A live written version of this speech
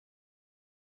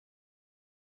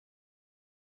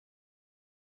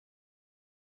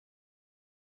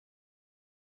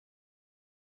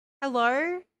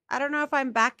Hello? I don't know if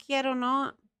I'm back yet or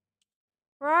not.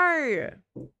 Bro.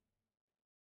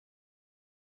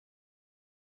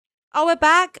 Oh, we're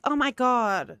back? Oh my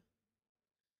god.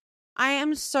 I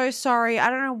am so sorry. I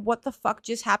don't know what the fuck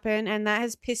just happened and that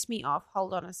has pissed me off.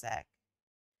 Hold on a sec.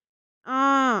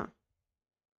 Ah,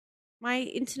 my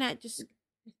internet just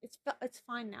it's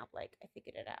fine now, Blake. I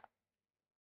figured it out.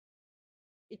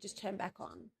 It just turned back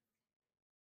on.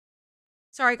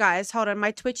 Sorry guys, hold on.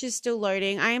 My Twitch is still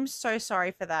loading. I am so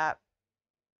sorry for that.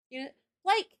 You know,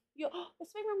 Blake,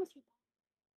 what's going wrong with you?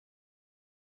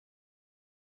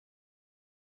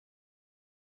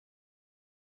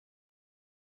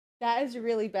 That is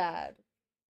really bad.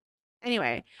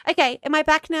 Anyway, okay, am I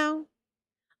back now?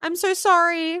 I'm so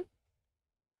sorry.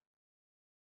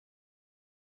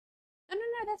 No, no,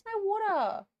 no, that's my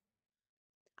water.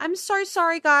 I'm so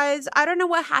sorry, guys. I don't know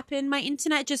what happened. My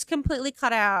internet just completely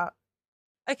cut out.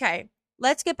 Okay,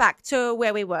 let's get back to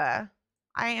where we were.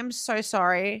 I am so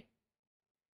sorry.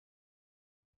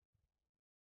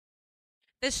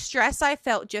 The stress I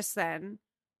felt just then.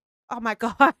 Oh my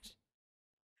God.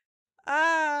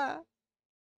 Ah.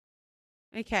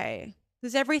 Okay.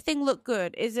 Does everything look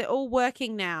good? Is it all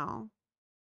working now?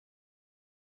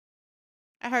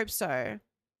 I hope so.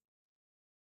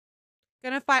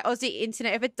 Gonna fight Aussie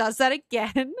internet. If it does that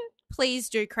again, please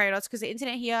do, Kratos, because the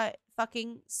internet here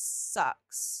fucking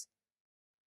sucks.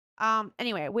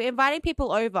 Anyway, we're inviting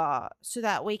people over so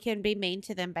that we can be mean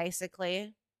to them,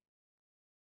 basically.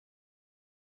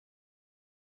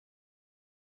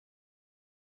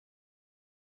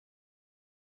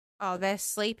 Oh, they're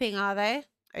sleeping, are they?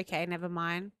 Okay, never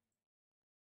mind.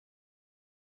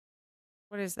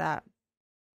 What is that?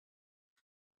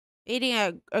 Eating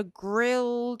a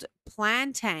grilled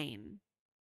plantain.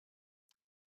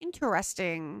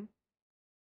 Interesting.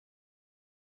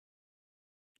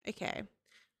 Okay.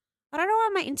 I don't know why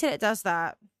my internet does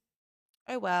that.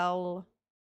 Oh well.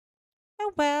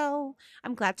 Oh well.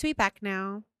 I'm glad to be back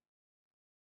now.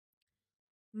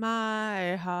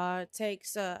 My heart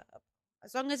takes up.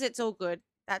 As long as it's all good,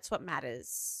 that's what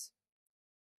matters.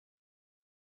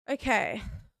 Okay.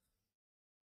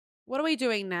 What are we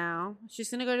doing now? She's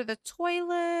gonna go to the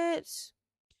toilet.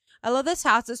 I love this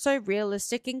house. It's so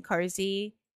realistic and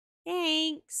cozy.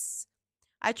 Thanks.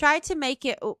 I tried to make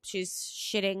it. Oh, she's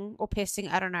shitting or pissing.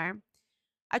 I don't know.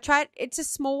 I tried. It's a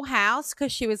small house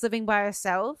because she was living by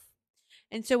herself.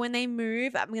 And so when they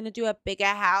move, I'm going to do a bigger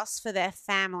house for their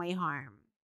family home.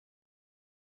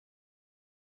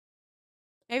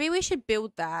 Maybe we should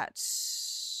build that.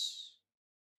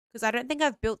 Because I don't think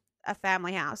I've built a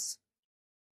family house.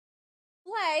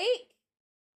 Blake,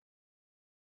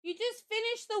 you just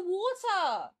finished the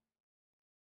water.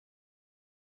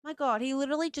 My God, he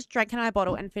literally just drank my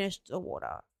bottle and finished the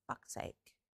water. Fuck's sake.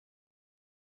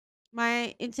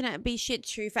 My internet be shit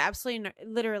too for absolutely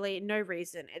literally no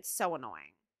reason. It's so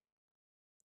annoying.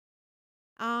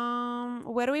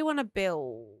 Where do we want to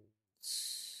build?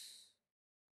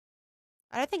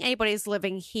 I don't think anybody's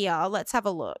living here. Let's have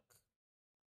a look.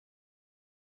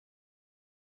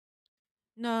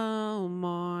 No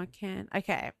more can.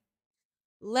 Okay.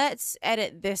 Let's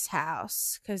edit this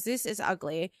house because this is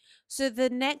ugly. So the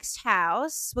next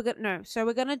house, we're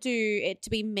gonna do it to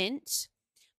be mint,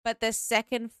 but the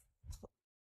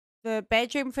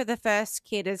bedroom for the first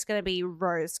kid is gonna be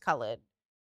rose colored.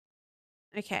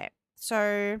 Okay,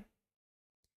 so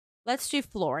let's do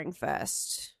flooring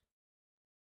first.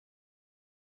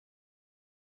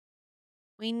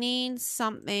 We need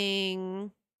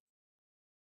something.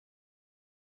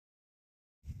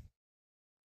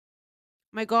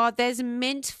 My God, there's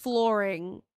mint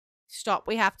flooring. Stop.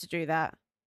 We have to do that.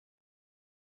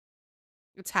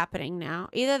 It's happening now.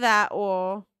 Either that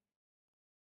or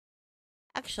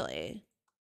actually.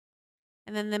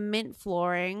 And then the mint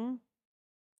flooring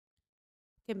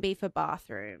can be for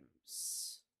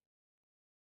bathrooms.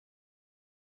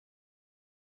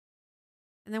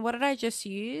 And then what did I just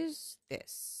use?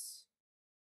 This.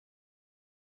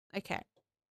 Okay.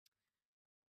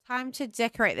 Time to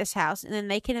decorate this house and then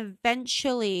they can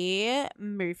eventually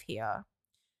move here.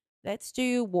 Let's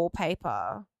do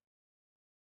wallpaper.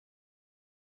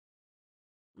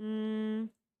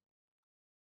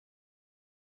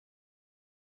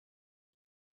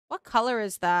 What color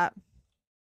is that?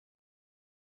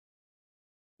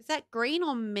 Is that green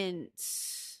or mint?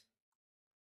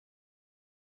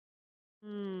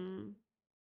 Hmm.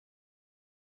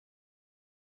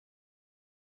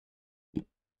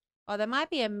 Oh, there might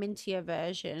be a mintier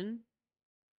version.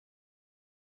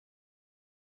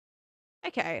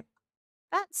 Okay.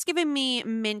 That's giving me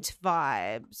mint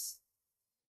vibes.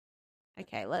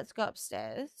 Okay, let's go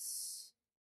upstairs.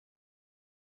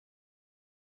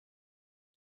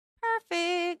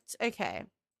 Perfect. Okay.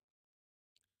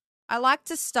 I like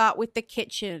to start with the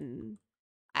kitchen.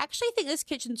 I actually think this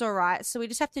kitchen's all right, so we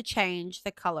just have to change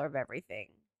the color of everything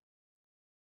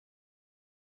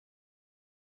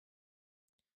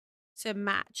to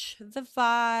match the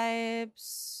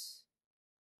vibes.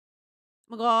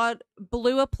 Oh my god,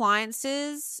 blue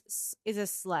appliances is a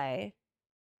sleigh.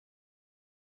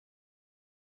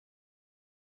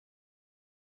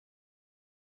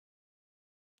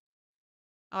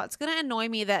 Oh, it's going to annoy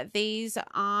me that these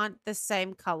aren't the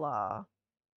same color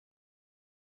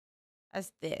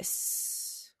as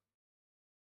this.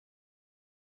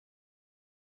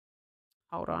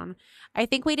 Hold on. I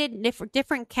think we did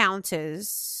different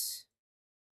counters.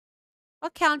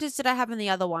 What counters did I have in the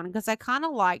other one? Because I kind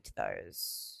of liked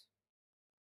those.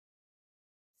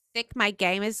 Thick, my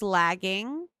game is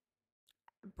lagging.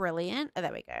 Brilliant. Oh,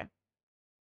 there we go.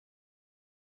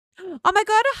 Oh my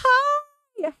god, hi.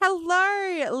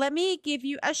 Hello. Let me give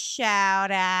you a shout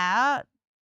out.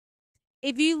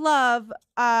 If you love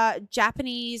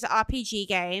Japanese RPG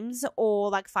games or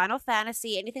like Final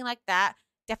Fantasy, anything like that,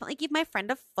 definitely give my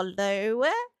friend a follow.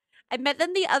 I met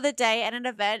them the other day at an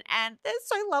event and they're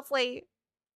so lovely.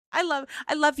 I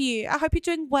love you. I hope you're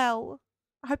doing well.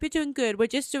 I hope you're doing good. We're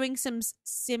just doing some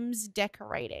Sims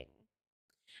decorating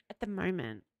at the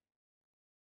moment.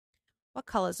 What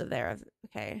colors are there?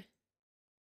 Okay.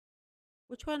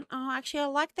 Which one? Oh, actually, I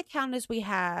like the counters we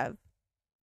have.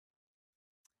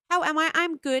 How am I?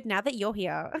 I'm good now that you're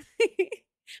here.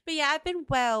 But yeah, I've been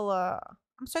well.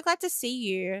 I'm so glad to see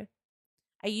you.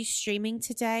 Are you streaming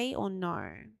today or no?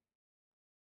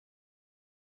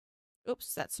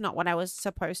 Oops, that's not what I was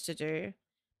supposed to do.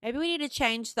 Maybe we need to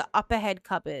change the upper head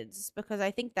cupboards because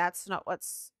I think that's not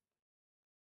what's.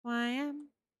 Why am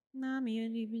not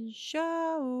even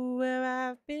sure where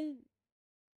I've been?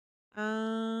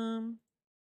 Um,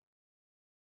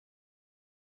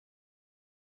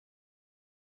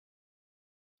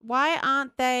 why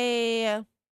aren't they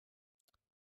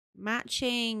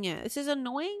matching? This is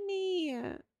annoying me.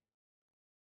 You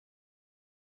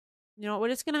know what? We're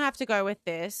just gonna have to go with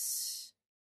this.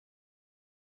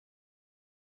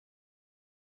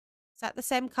 Is that the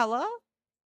same color?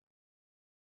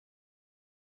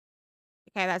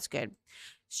 Okay, that's good.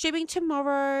 Streaming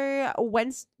tomorrow,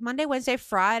 Wednesday, Monday, Wednesday,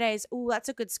 Fridays. Oh, that's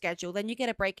a good schedule. Then you get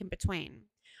a break in between.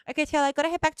 Okay, Taylor, I gotta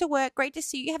head back to work. Great to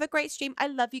see you. Have a great stream. I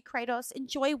love you, Kratos.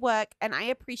 Enjoy work, and I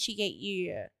appreciate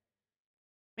you.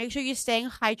 Make sure you're staying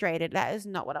hydrated. That is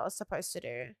not what I was supposed to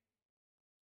do.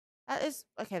 That is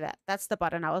okay. That's the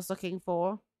button I was looking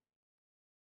for.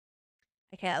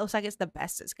 Okay, it looks like it's the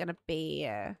best it's gonna be.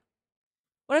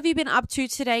 What have you been up to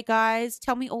today, guys?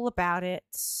 Tell me all about it.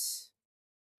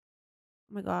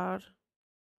 Oh my god.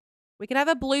 We can have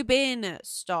a blue bin.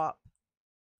 Stop.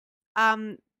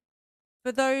 Um,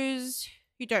 for those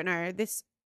who don't know, this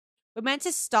we're meant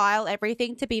to style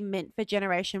everything to be mint for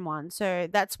Generation 1. So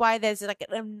that's why there's like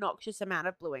an obnoxious amount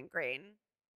of blue and green.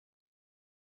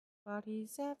 What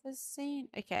he's ever seen.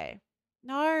 Okay.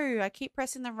 No, I keep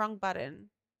pressing the wrong button.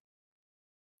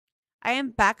 I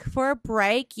am back for a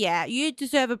break. Yeah, you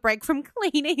deserve a break from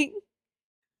cleaning.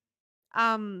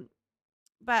 Um,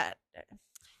 but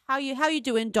how you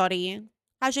doing, Dottie?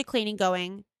 How's your cleaning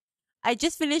going? I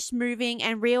just finished moving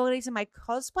and reorganizing my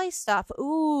cosplay stuff.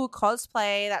 Ooh,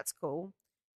 cosplay, that's cool.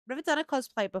 I've never done a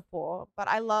cosplay before, but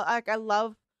I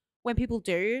love when people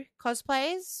do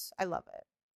cosplays. I love it.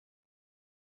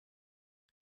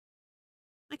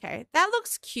 Okay, that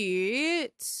looks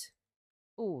cute.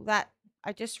 Ooh, that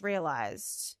I just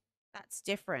realized that's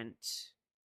different.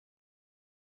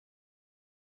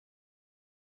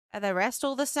 Are the rest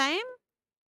all the same?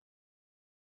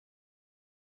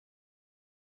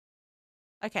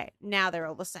 Okay, now they're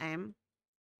all the same.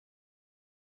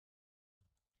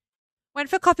 Went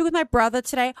for coffee with my brother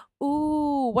today.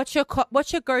 Ooh, what's your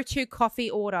go-to coffee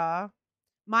order?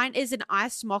 Mine is an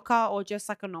iced mocha or just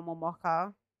like a normal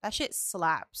mocha. That shit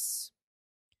slaps.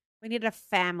 We need a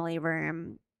family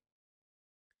room.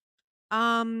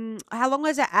 How long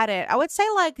was it at it? I would say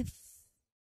like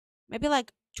maybe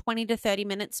like 20 to 30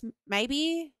 minutes,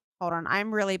 maybe. Hold on,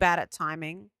 I'm really bad at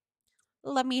timing.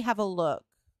 Let me have a look.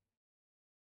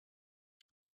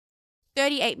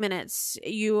 38 minutes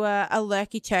you were a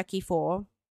lurky turkey for.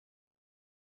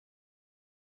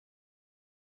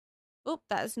 Oop,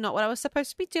 that's not what I was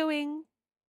supposed to be doing.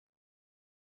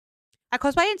 I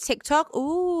cosplay on TikTok.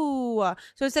 Ooh.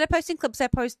 So instead of posting clips, I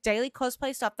post daily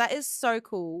cosplay stuff. That is so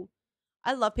cool.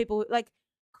 I love people like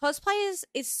cosplay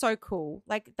is so cool.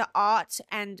 Like the art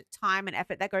and time and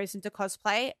effort that goes into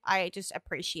cosplay, I just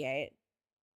appreciate.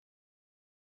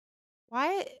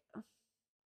 Why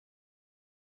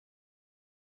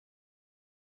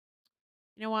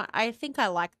You know what? I think I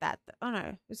like that. Oh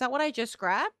no. Is that what I just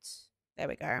grabbed? There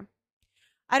we go.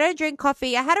 I don't drink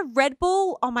coffee. I had a Red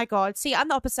Bull. Oh my God. See, I'm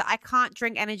the opposite. I can't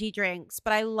drink energy drinks,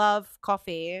 but I love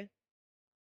coffee.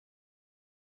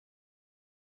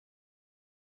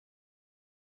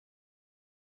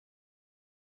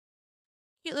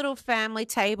 Cute little family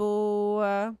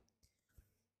table.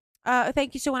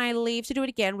 Thank you. So when I leave to do it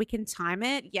again, we can time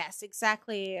it. Yes,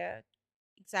 exactly.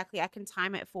 Exactly. I can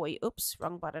time it for you. Oops,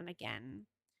 wrong button again.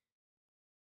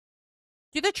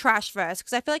 Do the trash first,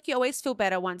 because I feel like you always feel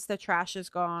better once the trash is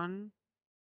gone.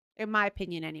 In my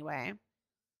opinion, anyway.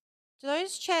 Do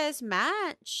those chairs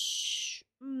match?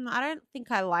 I don't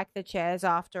think I like the chairs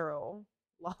after all.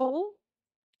 Lol.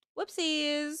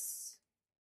 Whoopsies.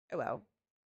 Oh well.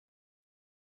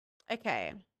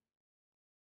 Okay.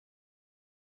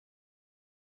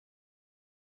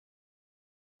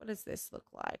 What does this look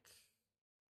like?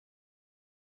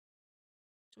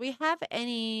 Do we have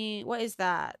any? What is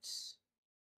that?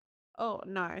 Oh,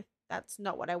 no. That's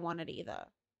not what I wanted either.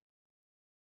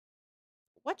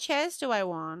 What chairs do I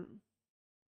want?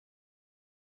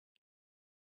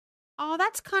 Oh,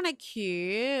 that's kind of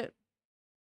cute.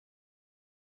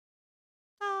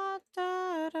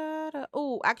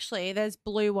 Oh, actually, there's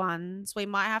blue ones. We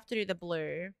might have to do the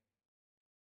blue.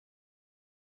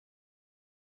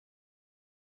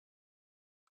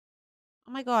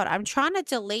 Oh my God, I'm trying to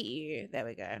delete you. There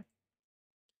we go.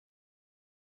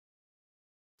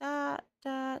 Da,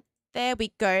 da. There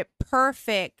we go.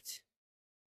 Perfect.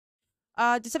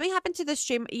 Did something happen to the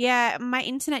stream? Yeah, my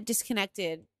internet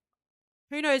disconnected.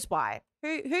 Who knows why?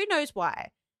 Who knows why?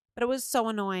 But it was so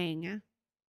annoying.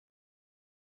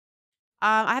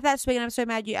 I have that swing and I'm so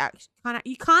mad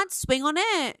you can't swing on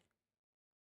it.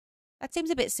 That seems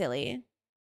a bit silly.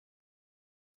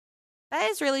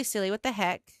 That is really silly. What the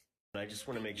heck? I just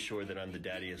want to make sure that I'm the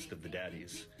daddiest of the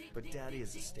daddies. But daddy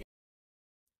is a state.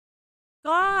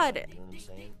 God, You know what I'm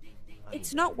saying?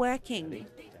 it's not working.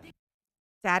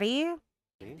 Daddy?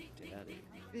 Daddy.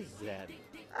 This is daddy.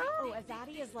 Oh, a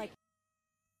zaddy is like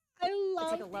I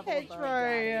love it's like a level above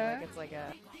daddy. Like it's like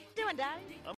a doing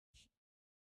daddy.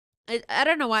 I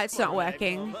don't know why it's not Alright,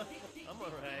 working. Mama. I'm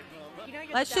alright, Mama. You know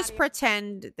you're Let's the just daddy.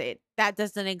 pretend that that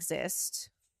doesn't exist.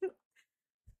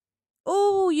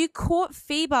 Oh, you caught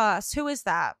Phoebus. Who is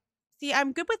that? See,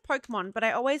 I'm good with Pokemon, but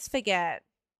I always forget.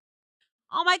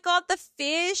 Oh my God, the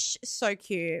fish. So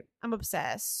cute. I'm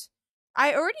obsessed.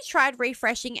 I already tried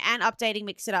refreshing and updating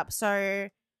Mix It Up, so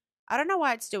I don't know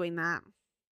why it's doing that.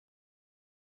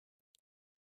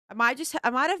 I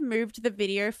might have moved the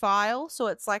video file so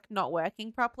it's like not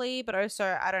working properly, but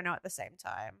also I don't know at the same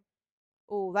time.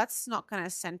 Oh, that's not gonna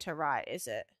center right, is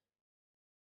it?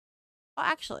 Oh,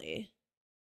 actually,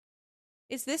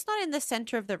 is this not in the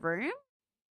center of the room?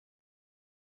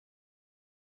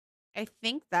 I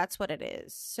think that's what it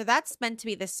is. So that's meant to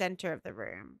be the center of the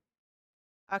room.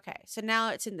 Okay, so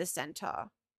now it's in the center.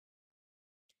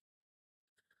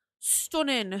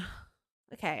 Stunning.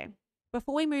 Okay,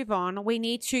 before we move on, we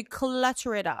need to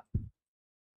clutter it up.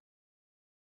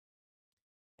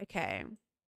 Okay.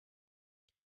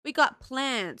 We got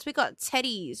plants, we got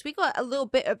teddies, we got a little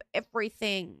bit of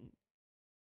everything.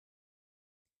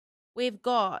 We've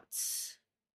got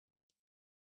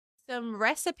some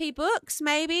recipe books,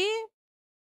 maybe.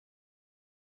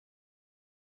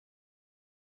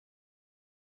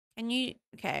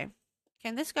 Okay.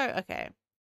 Can this go? Okay.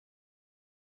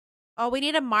 Oh, we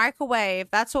need a microwave.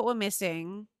 That's what we're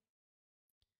missing.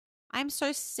 I'm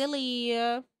so silly.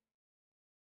 There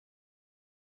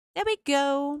we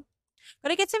go.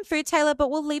 Gotta get some food, Taylor, but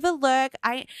we'll leave a lurk.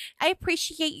 I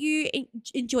appreciate you.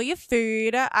 Enjoy your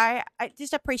food. I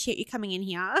just appreciate you coming in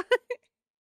here.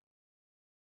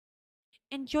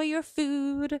 Enjoy your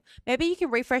food. Maybe you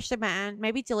can refresh the man.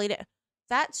 Maybe delete it.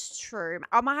 That's true.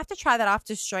 I might have to try that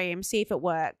after stream, see if it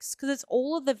works. Because it's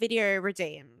all of the video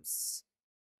redeems.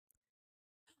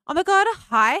 Oh my God.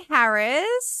 Hi,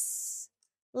 Harris.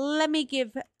 Let me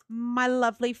give my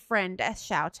lovely friend a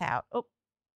shout out. Oh.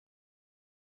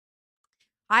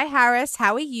 Hi, Harris.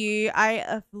 How are you?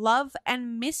 I love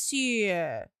and miss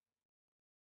you.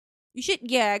 You should,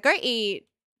 yeah, go eat.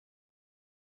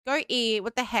 Go eat.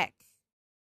 What the heck?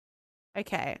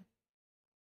 Okay.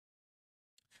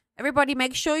 Everybody,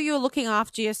 make sure you're looking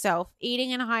after yourself,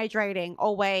 eating and hydrating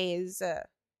always.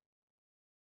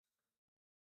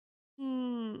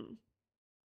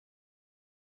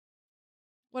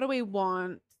 What do we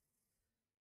want?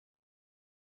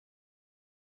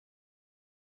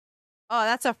 Oh,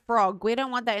 that's a frog. We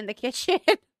don't want that in the kitchen.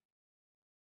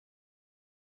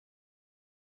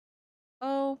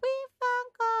 Oh, we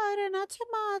found God in a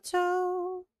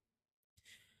tomato.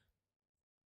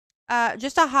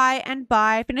 Just a high and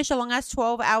bye. Finish a long ass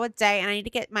 12-hour day, and I need to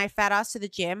get my fat ass to the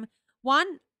gym.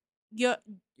 One, you're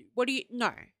what do you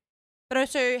no? But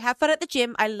also have fun at the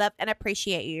gym. I love and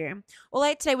appreciate you. All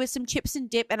I ate today was some chips and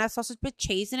dip and a sausage with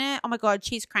cheese in it. Oh my god,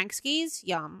 cheese crankskis,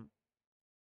 yum.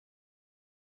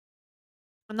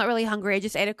 I'm not really hungry. I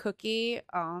just ate a cookie.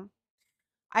 Oh,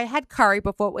 I had curry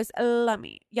before. It was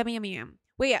yummy, yummy, yummy, yum.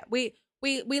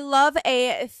 We love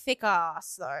a thick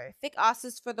ass though. Thick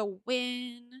asses for the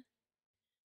win.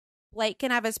 Blake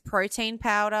can have his protein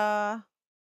powder.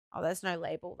 Oh, there's no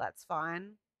label. That's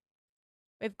fine.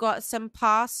 We've got some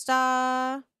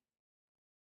pasta.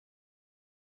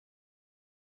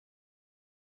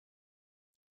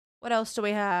 What else do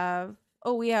we have?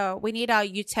 Oh, we need our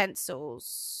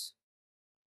utensils.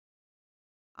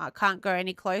 I can't go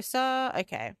any closer.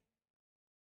 Okay.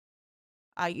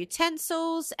 Our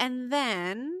utensils, and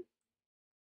then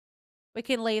we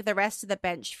can leave the rest of the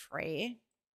bench free.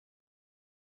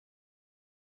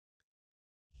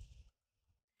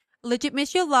 Legit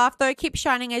miss your laugh though. Keep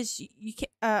shining as you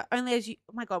can, only as you.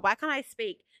 Oh my god, why can't I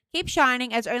speak? Keep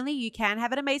shining as only you can.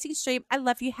 Have an amazing stream. I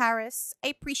love you, Harris. I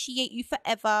appreciate you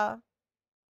forever.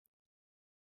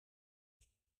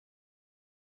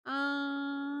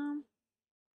 Um.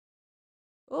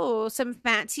 Oh, some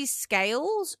fancy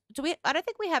scales. Do we? I don't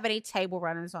think we have any table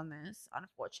runners on this,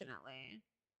 unfortunately.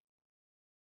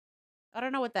 I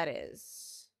don't know what that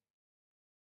is.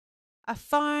 A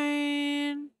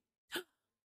phone.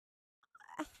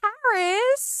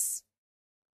 Harris.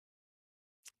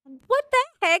 What the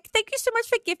heck? Thank you so much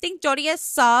for gifting Dottie a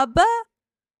sub.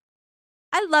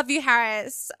 I love you,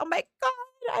 Harris. Oh my god,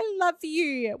 I love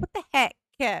you. What the heck?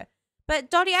 But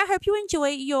Dottie, I hope you enjoy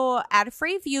your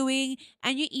ad-free viewing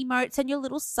and your emotes and your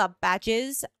little sub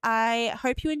badges. I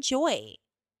hope you enjoy.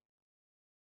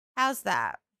 How's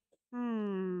that?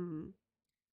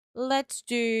 Let's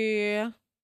do.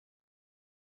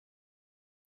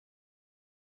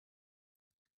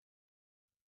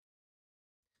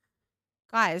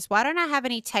 Guys, why don't I have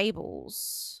any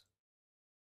tables?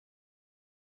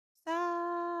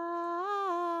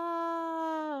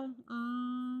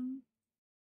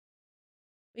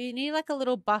 We need like a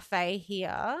little buffet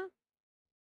here.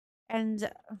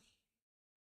 And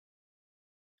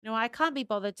no, I can't be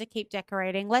bothered to keep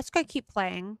decorating. Let's go keep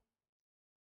playing.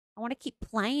 I want to keep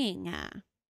playing.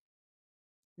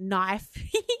 Knife.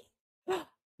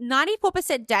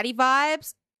 94% daddy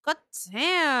vibes. God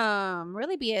damn.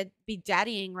 Really be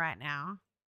daddying right now.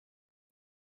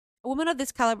 A woman of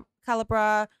this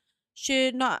caliber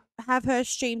should not have her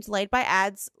stream delayed by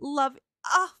ads. Love.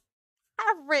 Oh,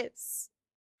 Harris.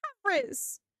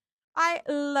 Harris. I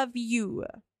love you.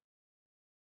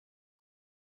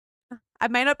 I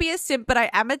may not be a simp, but I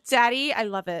am a daddy. I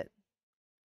love it.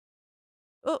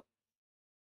 Oh.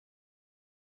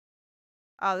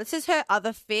 Oh, this is her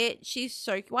other fit. She's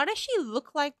so. Why does she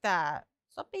look like that?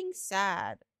 Stop being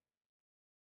sad.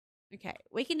 Okay,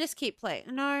 we can just keep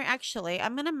playing. No, actually,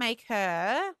 I'm gonna make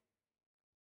her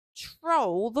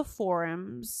troll the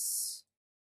forums.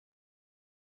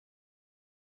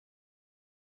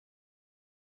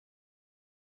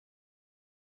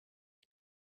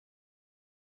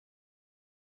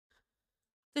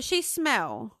 Does she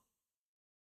smell?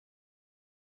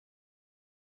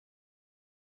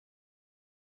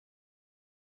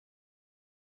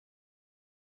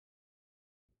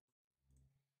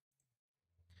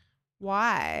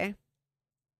 Why?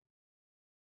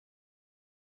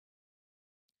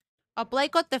 Oh,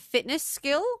 Blake got the fitness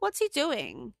skill? What's he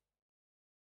doing?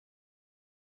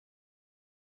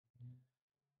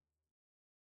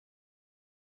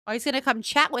 Oh, he's gonna come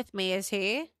chat with me, is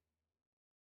he?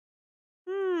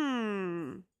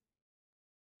 Hmm.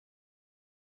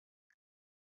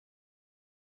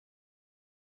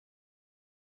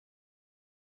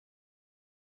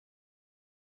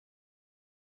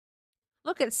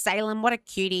 Look at Salem. What a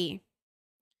cutie.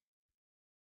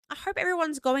 I hope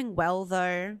everyone's going well,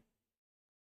 though.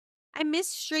 I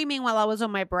missed streaming while I was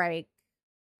on my break.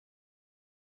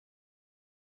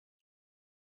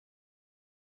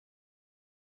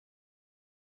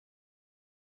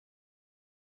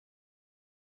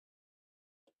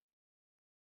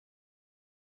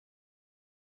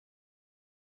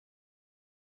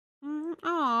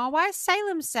 Oh, why is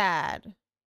Salem sad?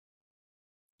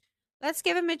 Let's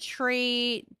give him a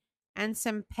treat and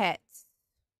some pets.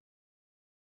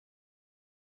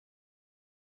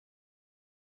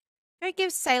 Go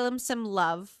give Salem some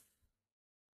love.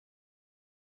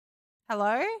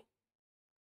 Hello?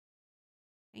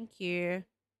 Thank you.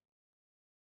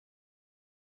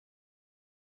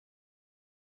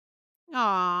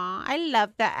 Aw, I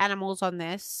love the animals on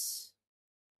this.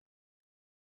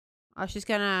 Oh, she's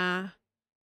gonna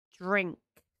drink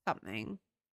something.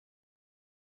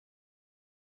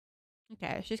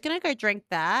 Okay, she's gonna go drink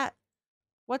that.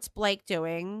 What's Blake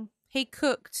doing? He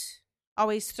cooked. Oh,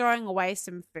 he's throwing away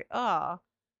some food. Oh,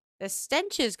 the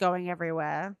stench is going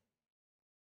everywhere.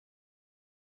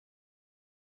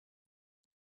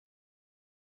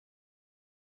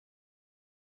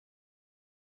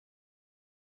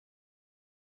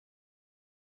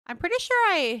 I'm pretty sure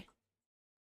I.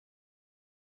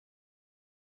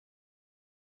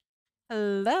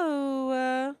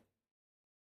 Hello.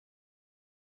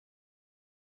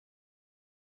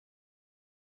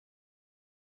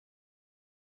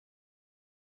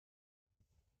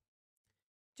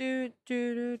 Do,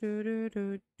 do, do, do, do,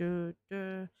 do, do,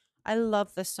 do. I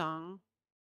love the song.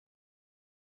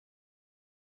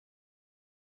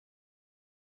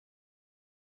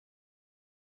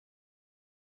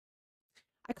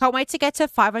 I can't wait to get to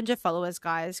 500 followers,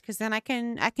 guys, because then I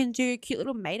can do a cute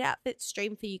little maid outfit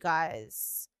stream for you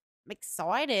guys. I'm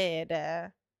excited.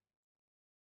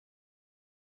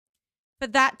 For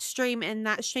that stream and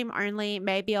that stream only,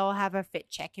 maybe I'll have a fit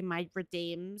check in my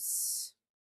redeems.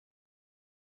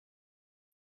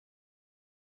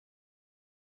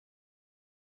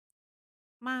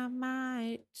 My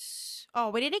might.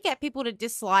 Oh, we need to get people to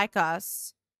dislike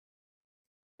us.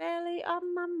 Barely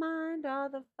on my mind all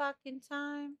the fucking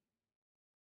time.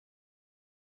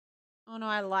 Oh no,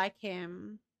 I like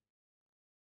him.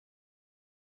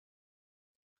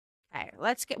 Okay,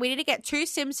 we need to get 2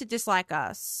 Sims to dislike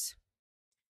us.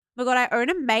 Oh my god, I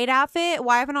own a maid outfit.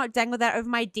 Why have I not dangled that over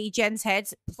my DGens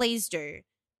heads? Please do.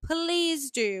 Please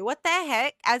do. What the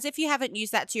heck? As if you haven't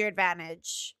used that to your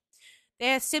advantage.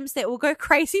 There are Sims that will go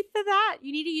crazy for that.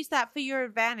 You need to use that for your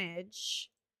advantage.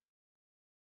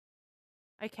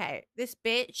 Okay, this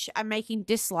bitch I'm making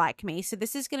dislike me. So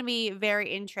this is going to be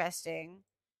very interesting.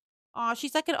 Oh,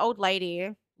 she's like an old lady.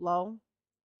 Lol.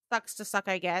 Sucks to suck,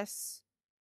 I guess.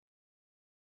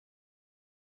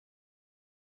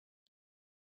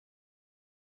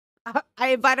 I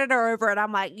invited her over and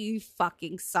I'm like, you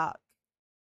fucking suck.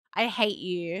 I hate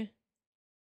you.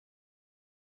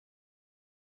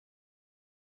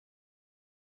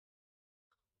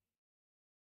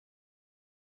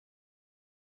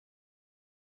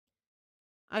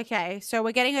 Okay, so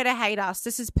we're getting her to hate us.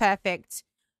 This is perfect.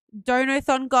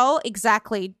 Donathon goal?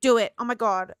 Exactly. Do it. Oh my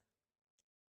god.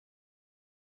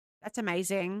 That's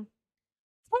amazing.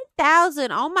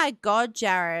 10,000. Oh my god,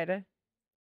 Jared.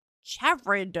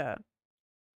 Jared.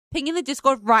 Ping in the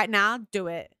Discord right now. Do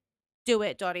it. Do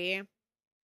it, Dottie.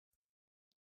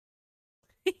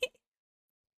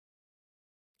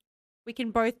 We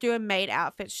can both do a maid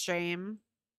outfit stream.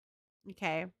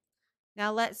 Okay.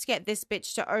 Now let's get this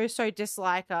bitch to oh so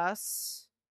dislike us.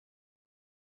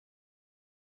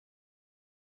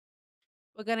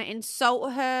 We're going to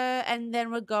insult her and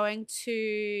then we're going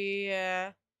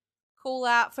to call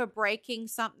out for breaking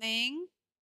something.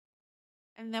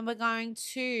 And then we're going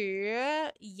to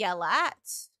yell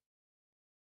at.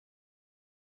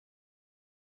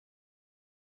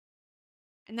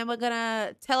 And then we're going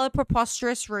to tell a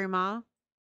preposterous rumor.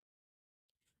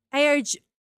 AOG,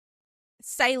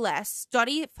 say less.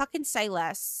 Dottie, fucking say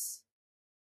less.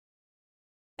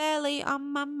 Barely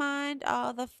on my mind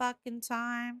all the fucking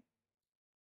time.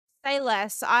 Say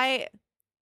less. I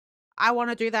want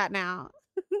to do that now.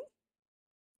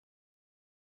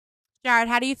 Jared,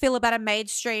 how do you feel about a maid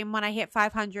stream when I hit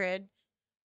 500?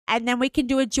 And then we can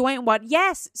do a joint one.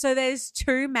 Yes. So there's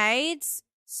 2 maids.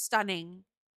 Stunning.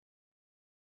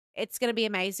 It's going to be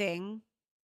amazing.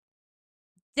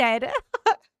 Dead.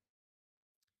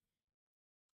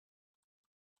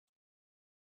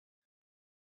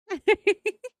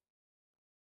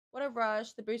 What a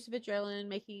rush. The boost of adrenaline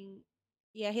making.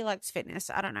 Yeah, he likes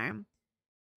fitness. I don't know.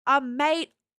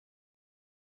 Mate,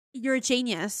 you're a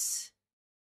genius.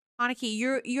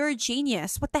 Aniki, you're a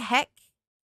genius. What the heck?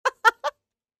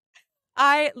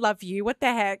 I love you. What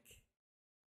the heck?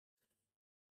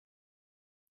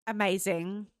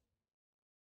 Amazing.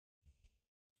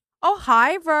 Oh,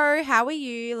 hi, Ro. How are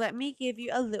you? Let me give you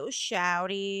a little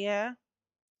shouty.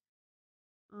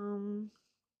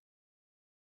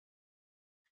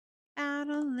 I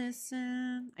don't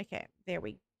listen. Okay, there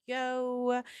we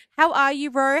go. How are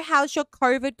you, Ro? How's your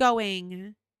COVID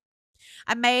going?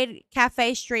 I made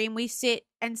cafe stream. We sit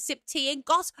and sip tea and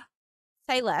gossip.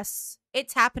 Say less.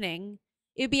 It's happening.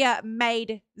 It'd be a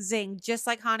made zing, just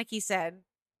like Haneke said.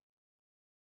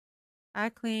 I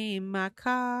clean my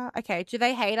car. Okay, do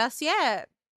they hate us yet?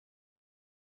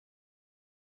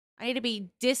 I need to be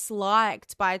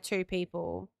disliked by 2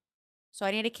 people. So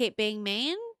I need to keep being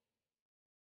mean?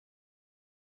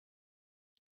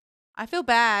 I feel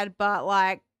bad, but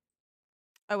like,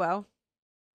 oh well.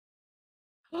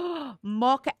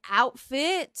 Mock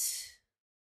outfit.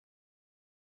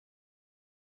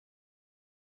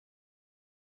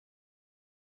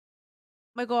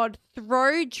 My God,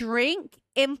 throw drink,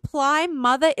 imply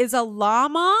mother is a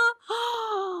llama.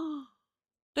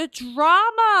 The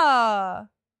drama.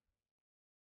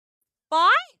 Fight,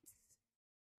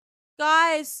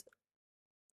 guys.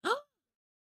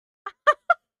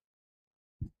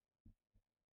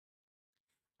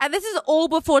 And this is all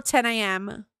before 10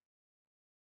 a.m.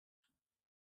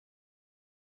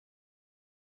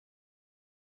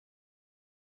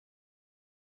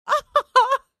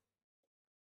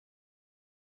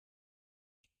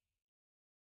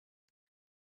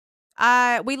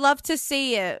 We love to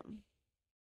see it.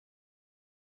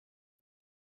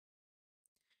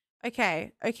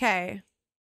 Okay, okay.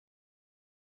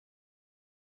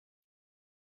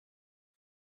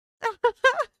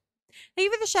 Thank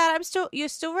you for the shout. You're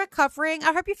still recovering.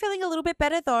 I hope you're feeling a little bit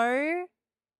better though.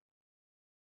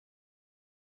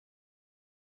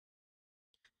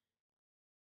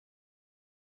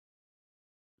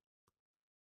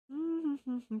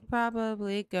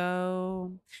 Probably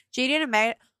go. Gina in a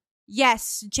maid.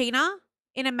 Yes, Gina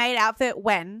in a maid outfit.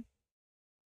 When?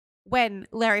 When?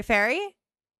 Larry Ferry?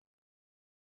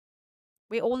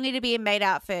 We all need to be in maid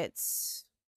outfits.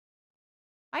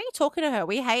 Why are you talking to her?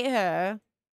 We hate her.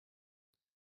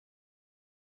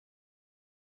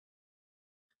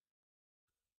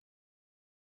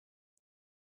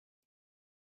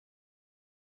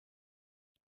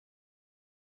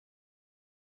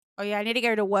 Oh yeah, I need to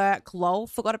go to work. Lol,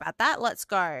 forgot about that. Let's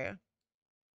go.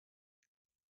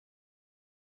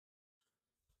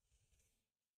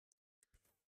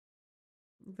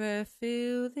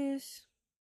 Refill this.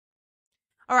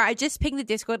 All right, I just pinged the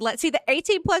Discord. Let's see the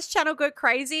 18 plus channel go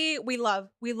crazy. We love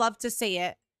to see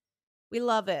it. We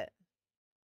love it.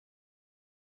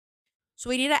 So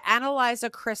we need to analyze a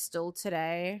crystal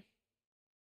today.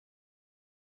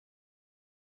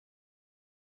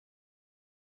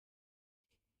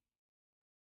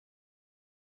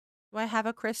 Do I have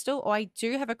a crystal? Oh, I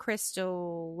do have a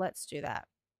crystal. Let's do that.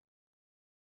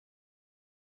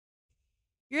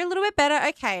 You're a little bit better.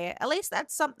 Okay, at least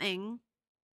that's something.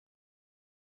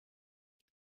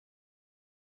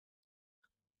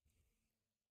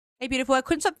 Hey, beautiful. I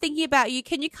couldn't stop thinking about you.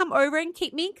 Can you come over and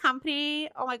keep me company?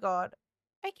 Oh my God.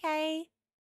 Okay.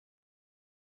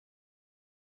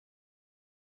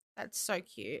 That's so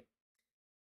cute.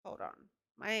 Hold on.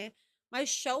 My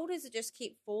shoulders just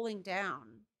keep falling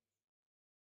down.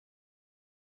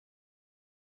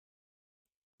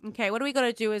 Okay, what do we got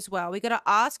to do as well? We got to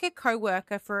ask a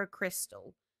coworker for a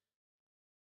crystal.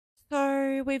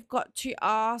 So we've got to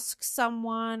ask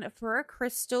someone for a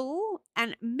crystal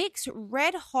and mix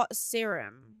red hot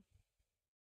serum.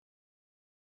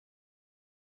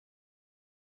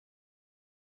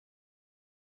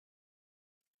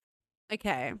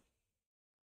 Okay.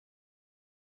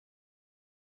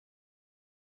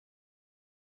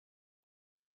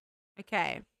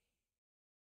 Okay.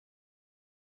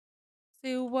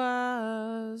 It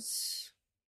was.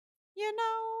 You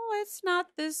know, it's not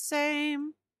the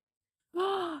same.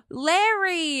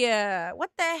 Larry, what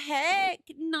the heck?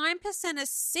 9% a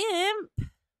simp.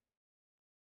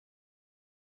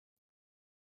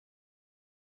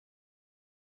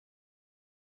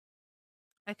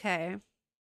 Okay.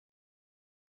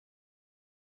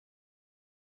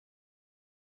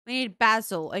 We need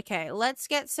basil. Okay, let's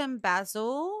get some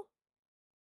basil.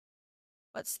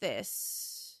 What's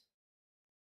this?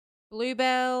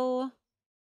 Bluebell,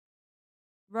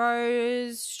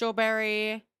 rose,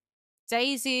 strawberry,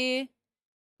 daisy.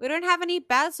 We don't have any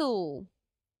basil.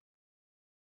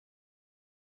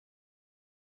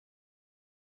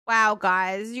 Wow,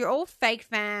 guys, you're all fake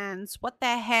fans. What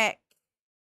the heck?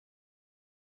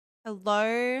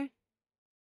 Hello?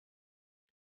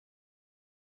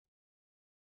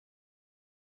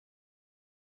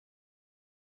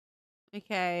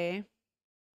 Okay.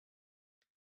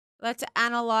 Let's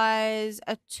analyze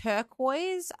a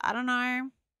turquoise. I don't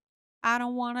know. I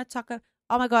don't want to talk.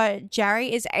 Oh my God.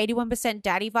 Jerry is 81%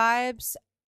 daddy vibes.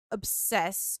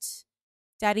 Obsessed.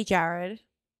 Daddy Jared.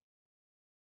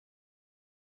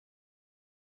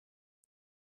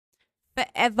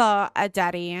 Forever a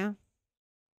daddy.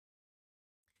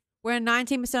 We're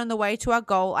 19% on the way to our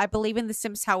goal. I believe in the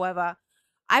Simps, however.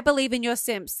 I believe in your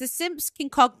Simps. The Simps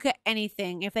can conquer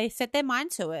anything if they set their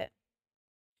mind to it.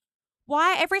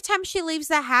 Why every time she leaves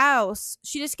the house,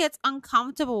 she just gets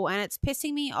uncomfortable and it's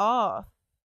pissing me off.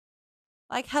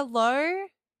 Like, hello?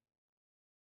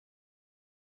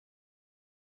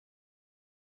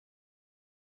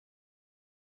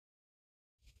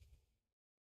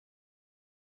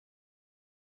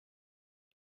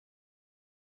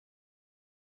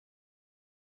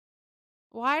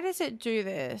 Why does it do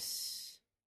this?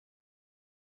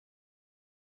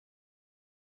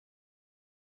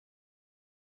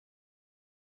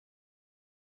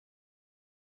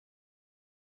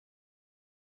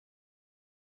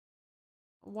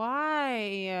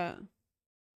 Why?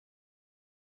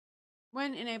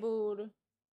 When enabled.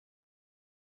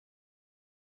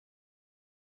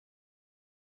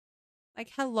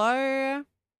 Like, hello?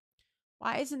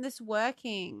 Why isn't this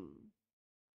working?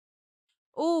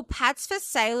 Oh, pads for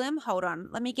Salem. Hold on.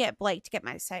 Let me get Blake to get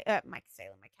my Salem, my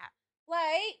cat.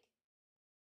 Blake,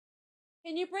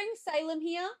 can you bring Salem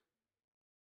here?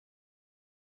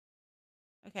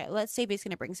 Okay, let's see if he's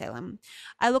gonna bring Salem.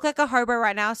 I look like a hobo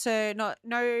right now, so not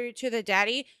no to the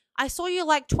daddy. I saw you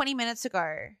like 20 minutes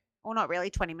ago. Well, not really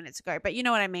 20 minutes ago, but you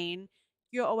know what I mean.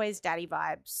 You're always daddy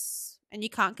vibes, and you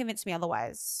can't convince me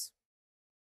otherwise.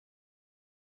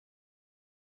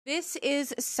 This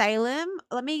is Salem.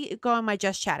 Let me go on my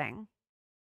just chatting.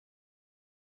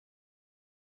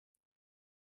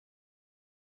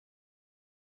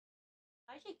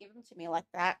 Why should give him to me like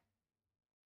that?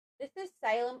 This is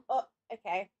Salem. Oh,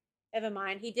 okay. Never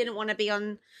mind. He didn't want to be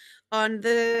on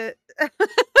the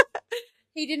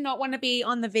he did not want to be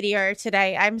on the video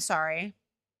today. I'm sorry.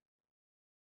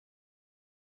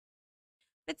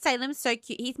 But Salem's so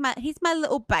cute. He's my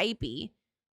little baby.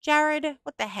 Jared,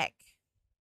 what the heck?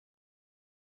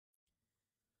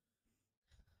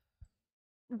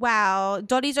 Wow.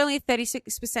 Dottie's only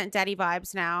 36% daddy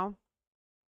vibes now.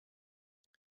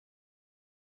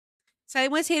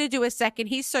 Salem was here to do a second.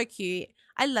 He's so cute.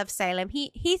 I love Salem.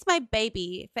 He's my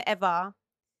baby forever.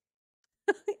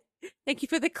 Thank you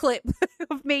for the clip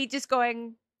of me just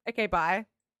going, okay, bye.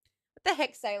 What the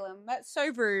heck, Salem? That's so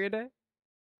rude.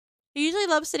 He usually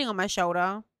loves sitting on my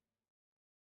shoulder.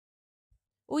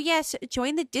 Oh, yes.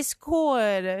 Join the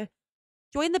Discord.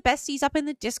 Join the besties up in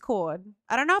the Discord.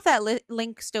 I don't know if that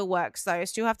link still works, though.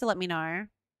 So you'll have to let me know.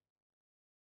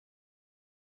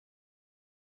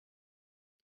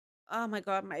 Oh, my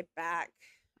God. My back.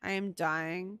 I am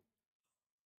dying.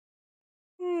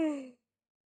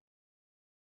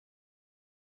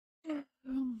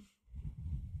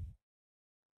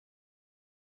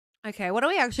 Okay, what are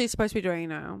we actually supposed to be doing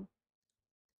now?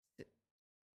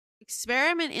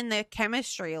 Experiment in the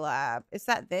chemistry lab. Is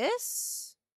that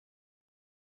this?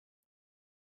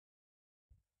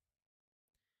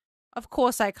 Of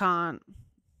course I can't.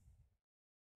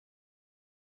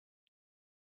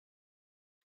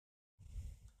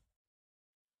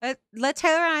 Let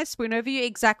Taylor and I swoon over you.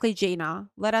 Exactly, Gina.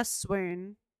 Let us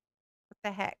swoon. What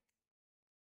the heck?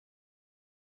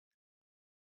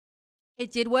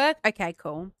 It did work? Okay,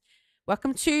 cool.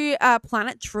 Welcome to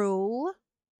Planet Drool.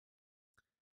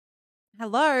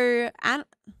 Hello. And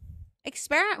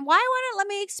experiment. Why won't it let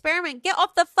me experiment? Get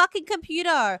off the fucking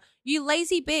computer, you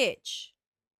lazy bitch.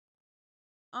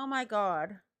 Oh my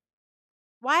God.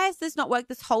 Why has this not worked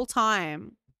this whole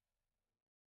time?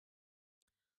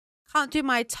 Can't do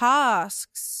my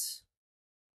tasks.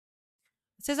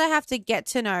 It says I have to get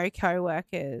to know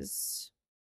coworkers.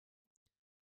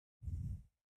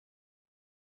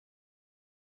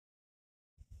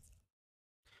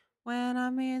 When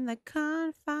I'm in the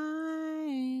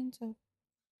confines.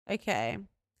 Okay.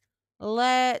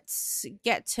 Let's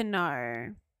get to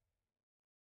know.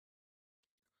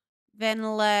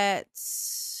 Then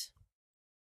let's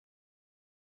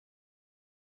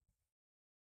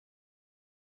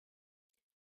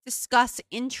discuss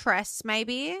interests,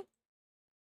 maybe.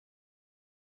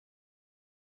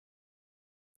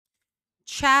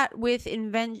 Chat with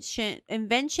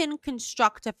invention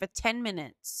constructor for 10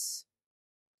 minutes.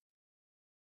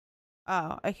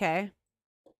 Oh, okay.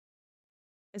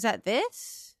 Is that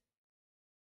this?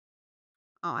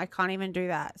 Oh, I can't even do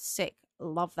that. Sick.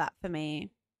 Love that for me.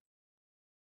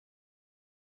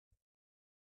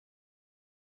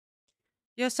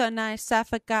 You're so nice. I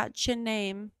forgot your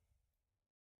name.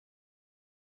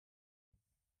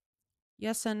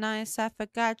 You're so nice. I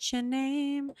forgot your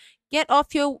name. Get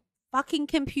off your fucking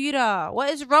computer. What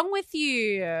is wrong with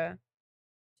you?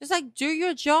 Just like do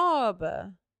your job.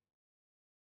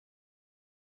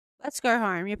 Let's go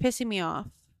home. You're pissing me off.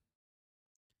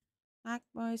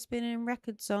 Macboy spinning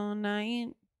records all night.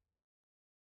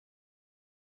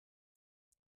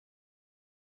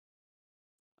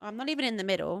 I'm not even in the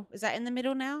middle. Is that in the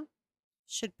middle now?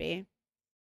 Should be.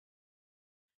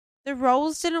 The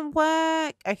rolls didn't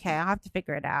work. Okay, I'll have to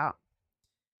figure it out.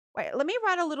 Wait, let me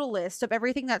write a little list of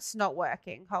everything that's not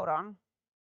working. Hold on.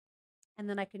 And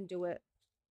then I can do it.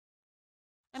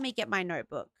 Let me get my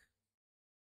notebook.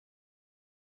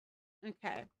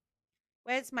 Okay.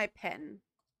 Where's my pen?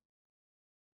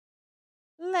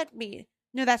 Let me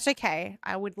No, that's okay.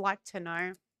 I would like to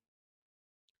know.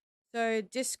 So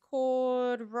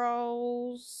Discord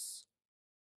roles,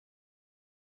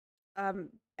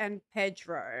 and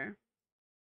Pedro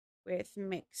with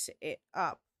Mix It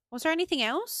Up. Was there anything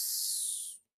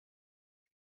else?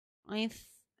 I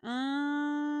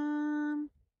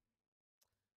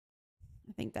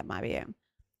think that might be it.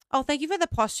 Oh, thank you for the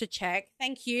posture check.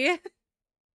 Thank you.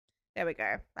 There we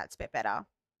go. That's a bit better.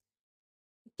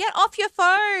 Get off your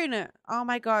phone. Oh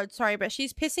my god, sorry, but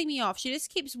she's pissing me off. She just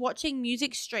keeps watching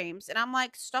music streams and I'm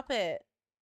like, stop it.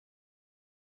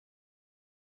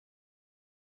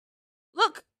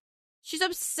 Look, she's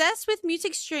obsessed with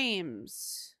music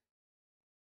streams.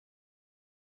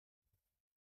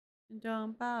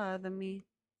 Don't bother me.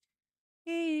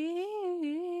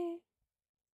 Leave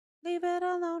it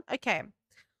alone. Okay.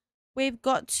 We've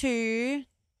got to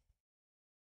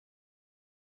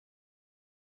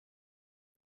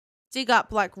dig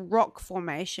up like rock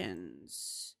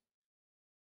formations.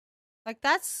 Like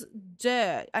that's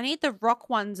dirt. I need the rock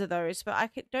ones of those,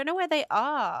 but don't know where they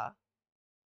are.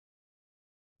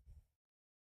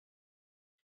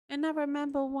 And I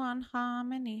remember one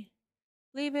harmony.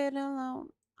 Leave it alone.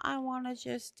 I want to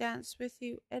just dance with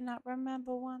you and not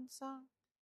remember one song.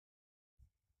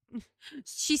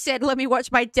 She said, let me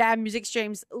watch my damn music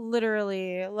streams.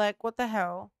 Literally. Like, what the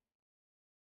hell?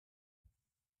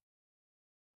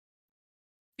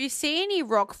 If you see any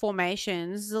rock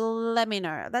formations, let me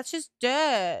know. That's just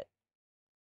dirt.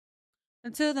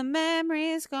 Until the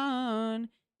memory's gone.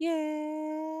 Yeah.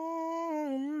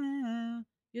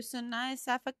 You're so nice,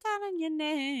 I've forgotten your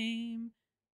name.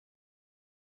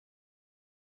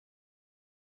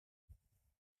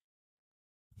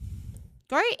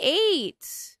 Go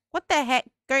eat. What the heck?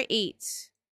 Go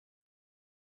eat.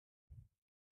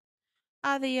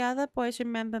 Ah, the other boys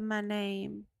remember my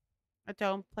name. I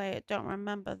don't play it. Don't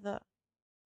remember the.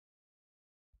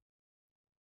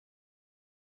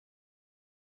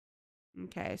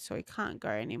 Okay, so we can't go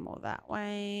anymore that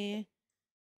way.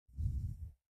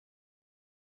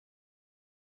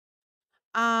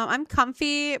 I'm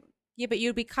comfy. Yeah, but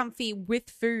you'll be comfy with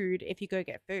food if you go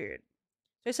get food.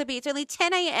 So Sophie, it's only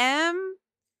 10 a.m.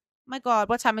 My God,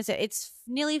 what time is it? It's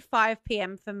nearly 5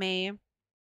 p.m. for me.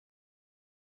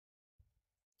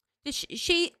 Did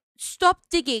she stop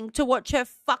digging to watch her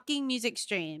fucking music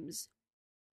streams?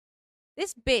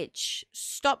 This bitch,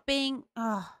 stop being.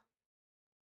 Oh.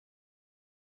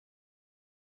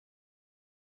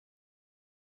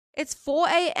 It's 4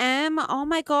 a.m. Oh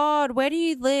my God, where do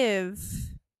you live?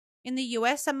 In the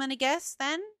US, I'm gonna guess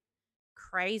then?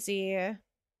 Crazy.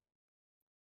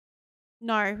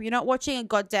 No, you're not watching a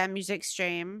goddamn music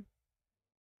stream.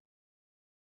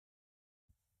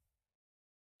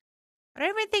 I don't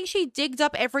even think she digged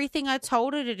up everything I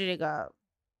told her to dig up.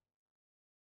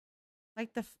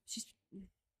 Like she's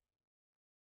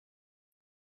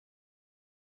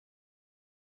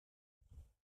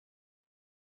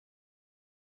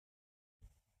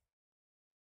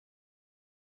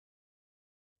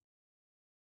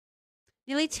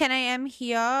nearly 10 a.m.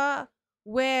 here.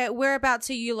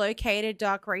 Whereabouts are you located,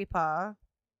 Dark Reaper?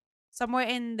 Somewhere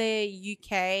in the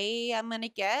UK, I'm gonna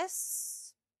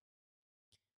guess.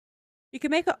 You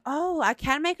can make I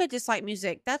can make her dislike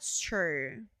music. That's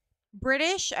true.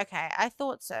 British? Okay, I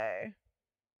thought so.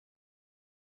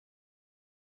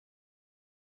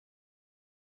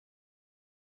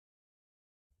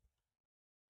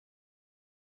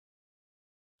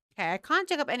 Okay, I can't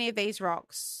dig up any of these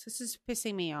rocks. This is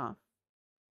pissing me off.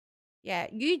 Yeah,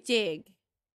 you dig.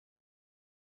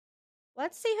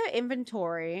 Let's see her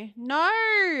inventory.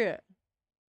 No!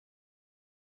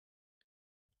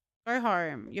 Go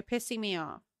home. You're pissing me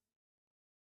off.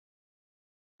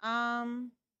 I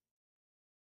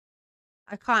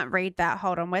can't read that.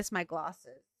 Hold on. Where's my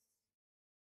glasses?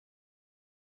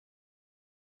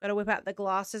 Gotta whip out the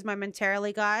glasses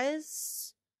momentarily,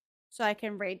 guys, so I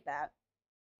can read that.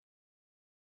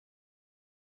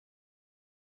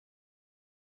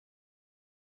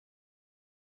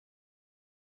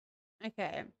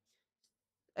 Okay.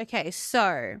 Okay,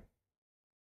 so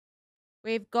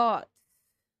we've got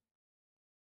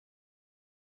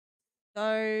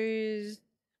those.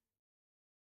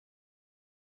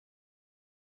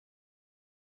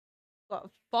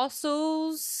 Got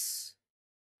fossils.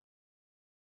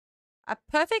 A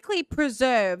perfectly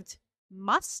preserved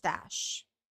mustache.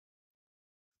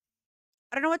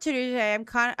 I don't know what to do today. I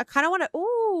kind of want to.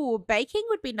 Ooh, baking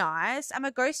would be nice. I'm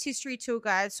a ghost history tour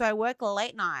guide, so I work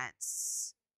late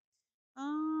nights.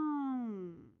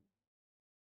 Oh.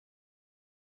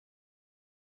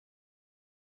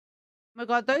 My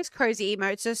God, those cozy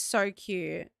emotes are so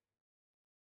cute.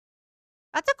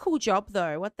 That's a cool job,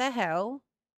 though. What the hell?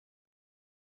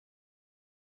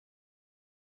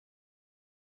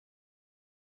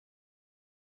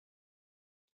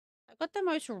 I got the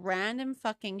most random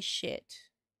fucking shit.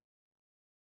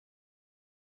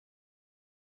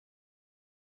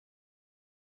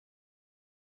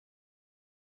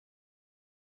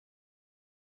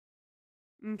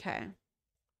 Okay.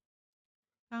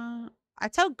 I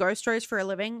tell ghost stories for a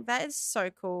living. That is so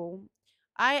cool.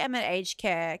 I am an aged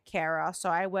care carer, so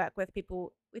I work with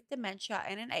people with dementia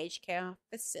in an aged care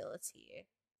facility.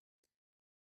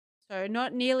 So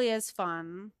not nearly as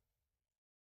fun,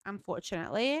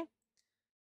 unfortunately.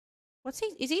 What's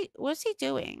he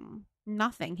doing?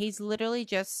 Nothing. He's literally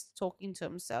just talking to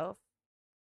himself.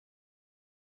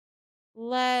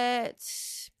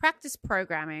 Let's practice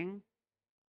programming.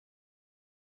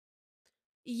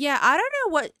 Yeah, I don't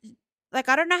know what, like,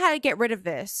 I don't know how to get rid of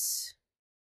this.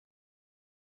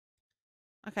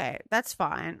 Okay, that's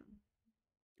fine.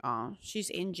 Oh, she's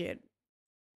injured.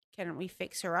 Can we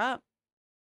fix her up?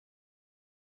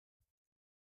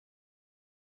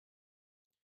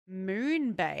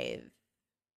 Moonbathe.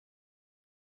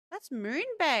 That's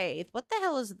moonbathe. What the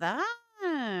hell is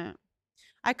that?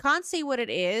 I can't see what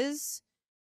it is.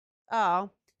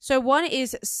 Oh, so one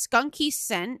is skunky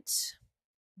scent,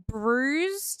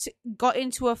 bruised, got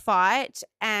into a fight,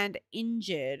 and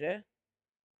injured.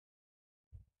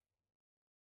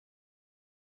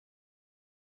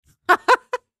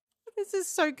 This is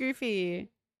so goofy.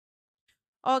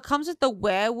 Oh, it comes with the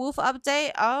werewolf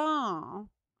update. Oh,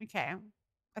 okay.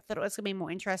 I thought it was gonna be more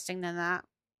interesting than that.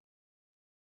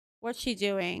 What's she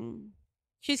doing?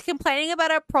 She's complaining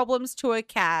about her problems to her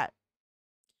cat.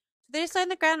 They just lay on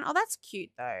the ground. Oh, that's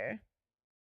cute though.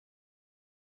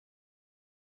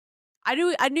 I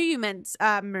knew you meant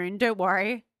Moon. Don't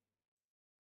worry.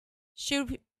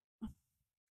 Should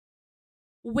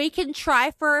we can try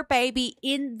for a baby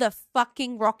in the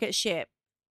fucking rocket ship?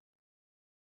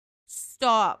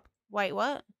 Stop. Wait,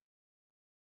 what?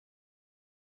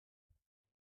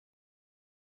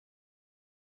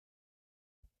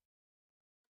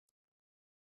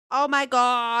 Oh my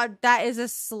god, that is a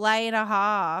sleigh and a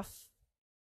half.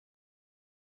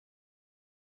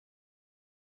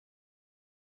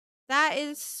 That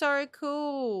is so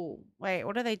cool. Wait,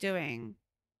 what are they doing?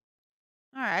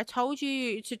 All right, I told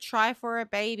you to try for a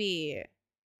baby.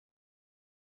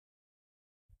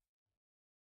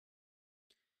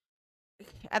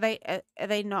 Are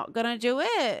they not gonna do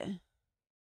it?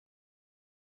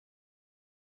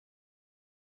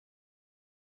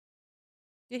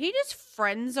 Did he just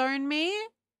friend zone me?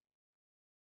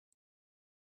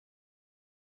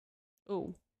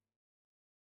 Ooh.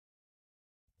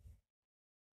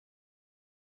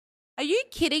 Are you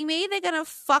kidding me? They're gonna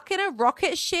fuck in a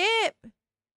rocket ship?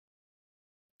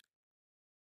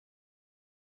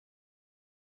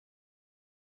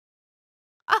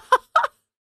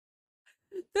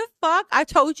 The fuck? I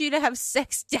told you to have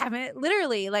sex, damn it.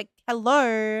 Literally, like,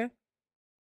 hello.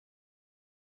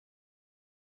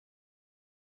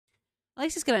 At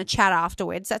least he's gonna chat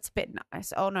afterwards. That's a bit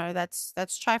nice. Oh no, that's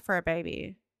try for a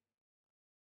baby.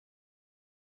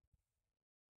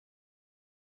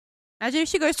 Imagine if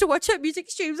she goes to watch her music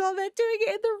streams while they're doing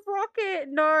it in the rocket.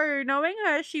 No, knowing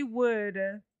her, she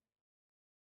would.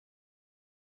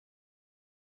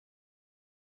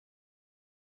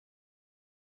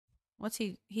 What's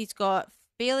he's got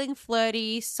feeling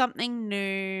flirty, something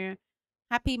new,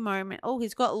 happy moment. Oh,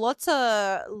 he's got lots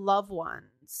of love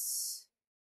ones.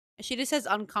 She just says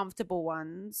uncomfortable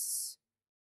ones.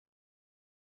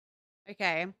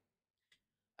 Okay.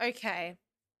 Okay.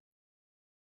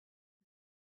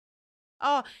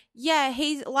 Oh, yeah,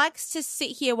 he likes to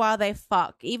sit here while they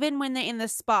fuck. Even when they're in the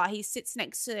spa, he sits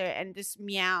next to her and just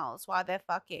meows while they're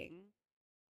fucking.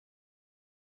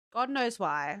 God knows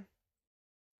why.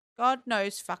 God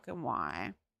knows fucking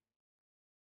why.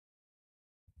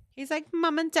 He's like,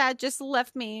 Mum and Dad just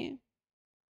left me.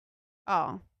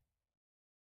 Oh.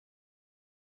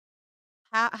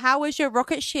 How was your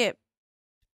rocket ship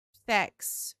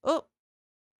sex? Oh.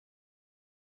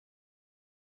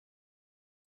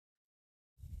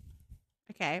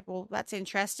 Okay, well, that's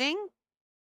interesting.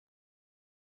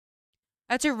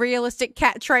 That's a realistic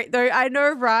cat trait, though. I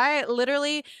know, right?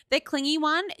 Literally, the clingy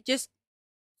one, just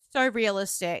so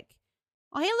realistic.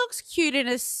 Oh, he looks cute in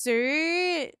a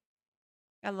suit.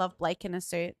 I love Blake in a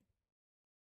suit.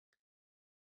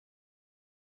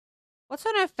 What's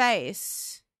on her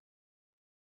face?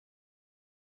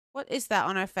 What is that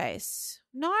on her face?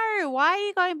 No, why are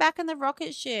you going back in the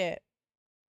rocket ship?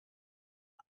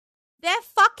 They're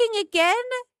fucking again?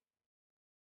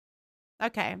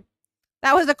 Okay.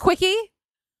 That was a quickie.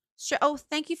 Oh,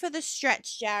 thank you for the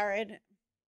stretch, Jared.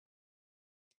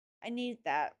 I need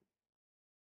that.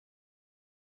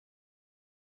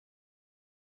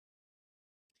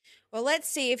 Well, let's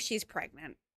see if she's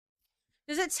pregnant.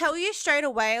 Does it tell you straight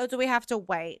away or do we have to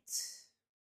wait?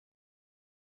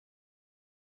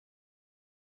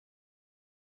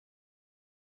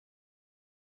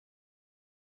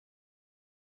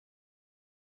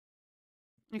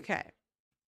 Okay.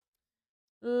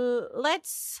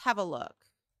 Let's have a look.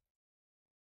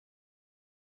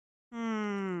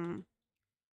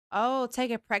 Oh,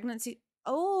 take a pregnancy.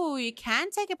 Oh, you can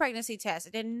take a pregnancy test. I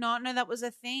did not know that was a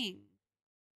thing.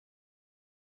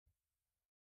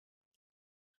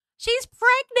 She's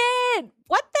pregnant.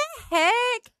 What the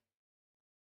heck?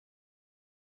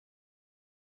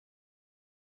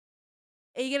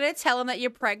 Are you going to tell him that you're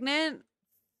pregnant?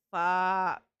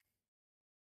 Fuck.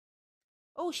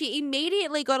 Oh, she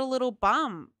immediately got a little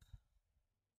bump.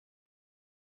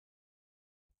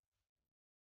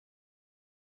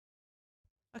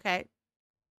 Okay.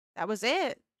 That was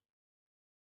it.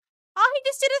 Oh, he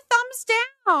just did a thumbs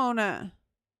down.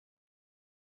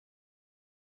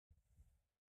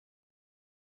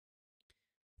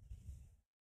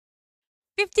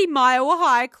 50-mile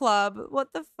high club.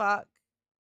 What the fuck?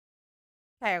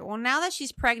 Okay, well, now that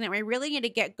she's pregnant, we really need to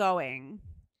get going.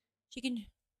 She can.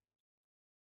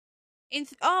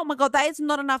 Oh my god, that is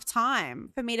not enough time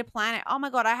for me to plan it. Oh my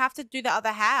god, I have to do the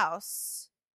other house.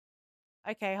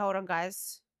 Okay, hold on,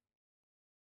 guys.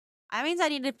 That means I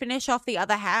need to finish off the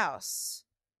other house.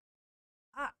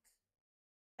 Fuck.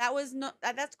 That was not.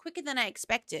 That's quicker than I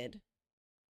expected.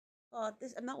 Oh,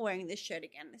 this. I'm not wearing this shirt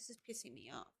again. This is pissing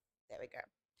me off. There we go.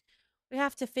 We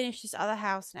have to finish this other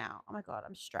house now. Oh my god,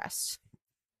 I'm stressed.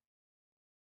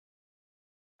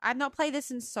 I've not played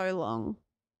this in so long.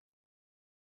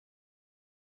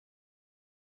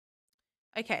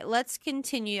 Okay, let's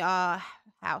continue our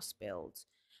house build.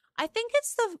 I think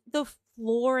it's the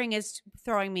flooring is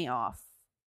throwing me off.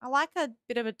 I like a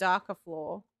bit of a darker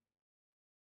floor.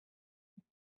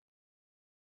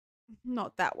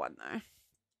 Not that one though.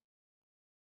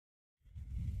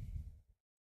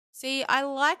 See, I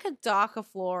like a darker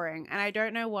flooring and I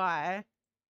don't know why.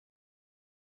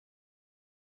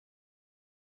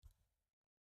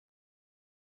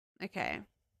 Okay.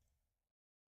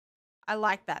 I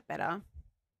like that better.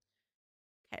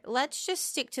 Okay, let's just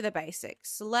stick to the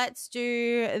basics. Let's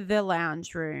do the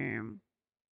lounge room.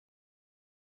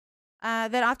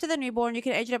 Then after the newborn, you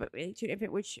can age it up to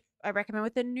infant, which I recommend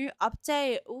with the new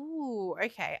update. Ooh,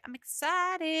 okay. I'm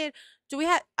excited. Do we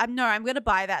have? No, I'm gonna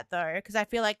buy that though because I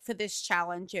feel like for this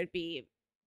challenge it would be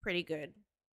pretty good.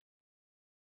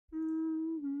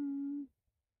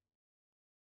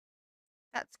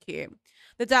 That's cute.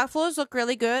 The dark floors look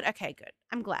really good. Okay, good.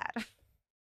 I'm glad.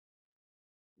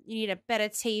 You need a better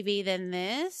TV than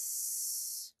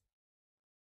this.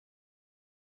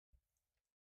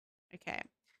 Okay.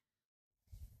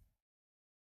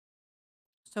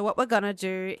 So what we're going to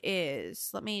do is,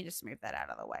 let me just move that out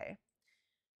of the way.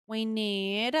 We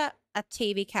need a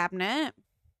TV cabinet.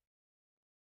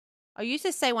 I used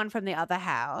to say one from the other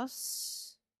house.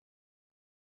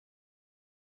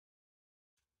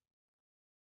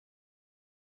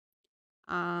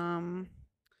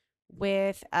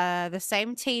 With the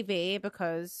same TV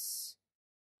because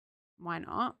why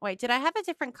not? Wait, did I have a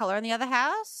different color in the other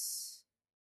house?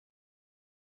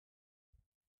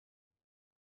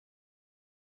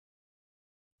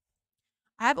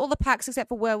 I have all the packs except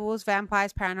for werewolves,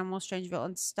 vampires, paranormal, Strangeville,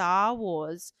 and Star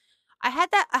Wars. I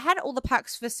had all the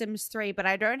packs for Sims 3, but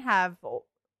I don't have.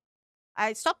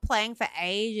 I stopped playing for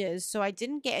ages, so I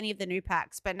didn't get any of the new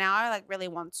packs. But now I like really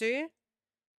want to.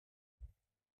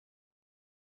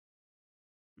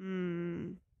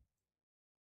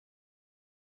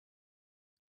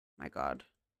 My God.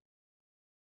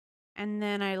 And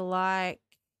then I like.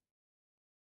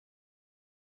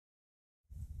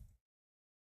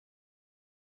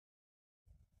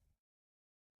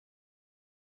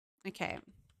 Okay.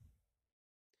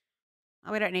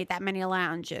 Oh, we don't need that many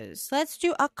lounges. Let's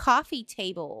do a coffee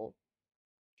table.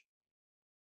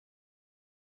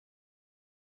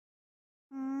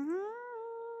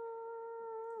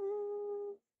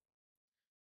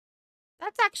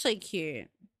 That's actually cute.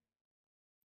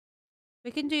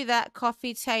 We can do that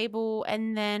coffee table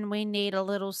and then we need a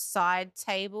little side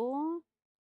table,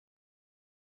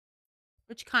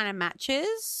 which kind of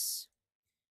matches.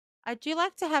 I do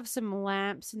like to have some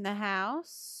lamps in the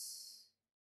house.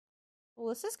 Well,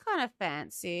 this is kind of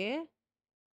fancy.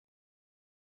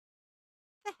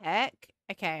 What the heck?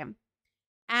 Okay.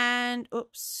 And,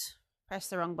 oops, press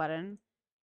the wrong button.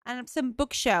 And some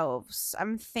bookshelves.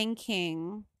 I'm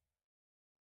thinking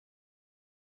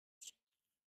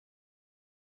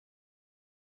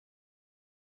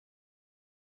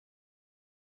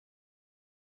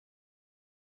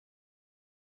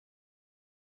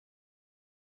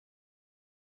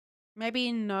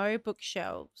Maybe no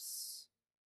bookshelves.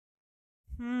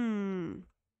 Oh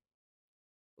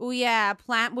yeah, a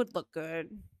plant would look good.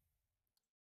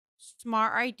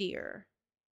 Smart idea.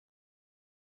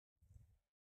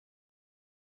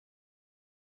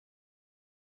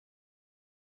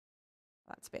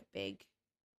 That's a bit big.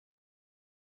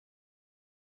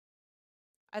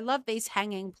 I love these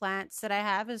hanging plants that I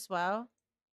have as well.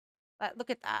 But look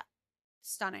at that.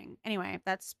 Stunning. Anyway,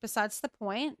 that's besides the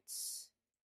point.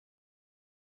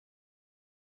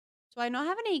 Do I not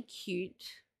have any cute?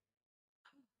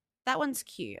 That one's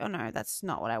cute. Oh no, that's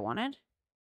not what I wanted.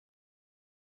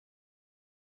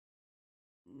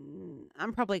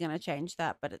 I'm probably going to change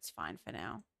that, but it's fine for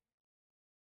now.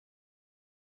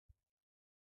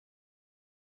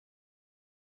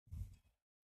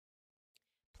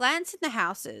 Plants in the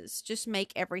houses just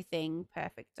make everything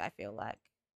perfect, I feel like.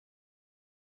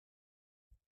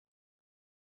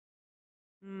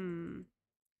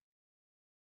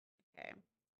 Okay.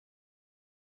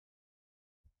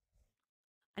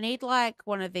 I need like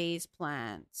one of these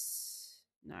plants.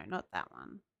 No, not that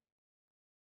one.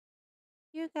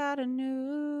 You got a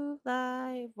new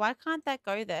life. Why can't that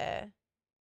go there?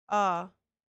 Oh.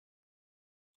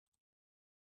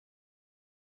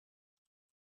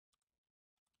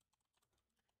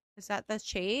 Is that the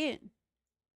cheat?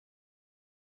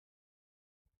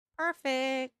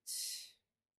 Perfect.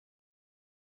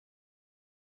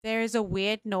 There is a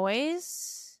weird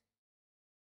noise.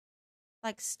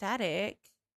 Like static.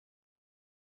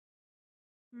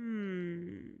 Let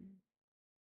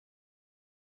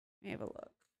me have a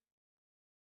look.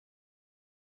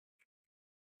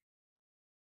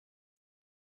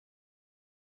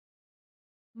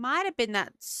 Might have been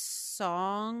that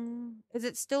song. Is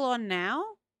it still on now?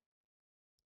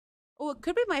 Oh, it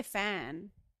could be my fan.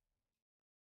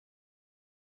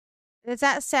 Does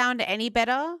that sound any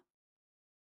better?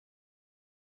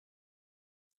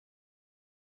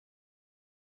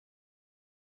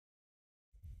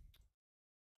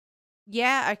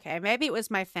 Yeah, okay. Maybe it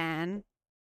was my fan.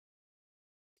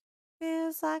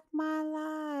 Feels like my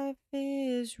life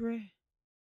is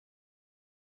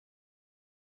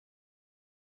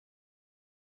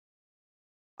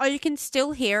Oh, you can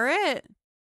still hear it?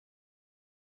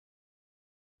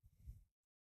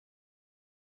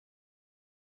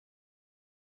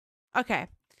 Okay. If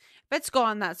it's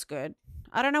gone, that's good.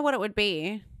 I don't know what it would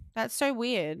be. That's so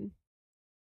weird.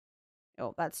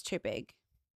 Oh, that's too big.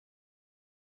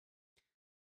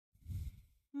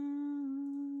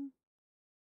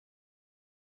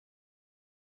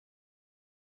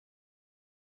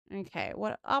 Okay.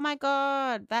 What? Oh my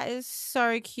God. That is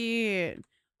so cute.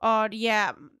 Odd.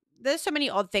 Yeah. There's so many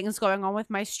odd things going on with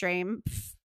my stream.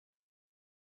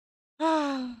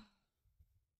 I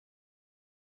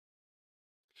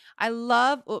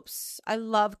love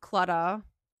clutter.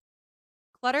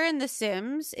 Clutter in The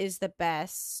Sims is the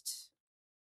best.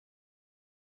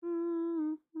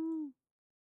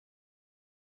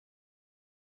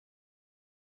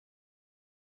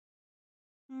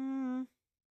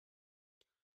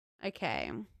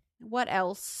 Okay. What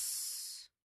else?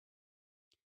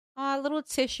 Oh, a little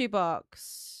tissue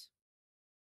box.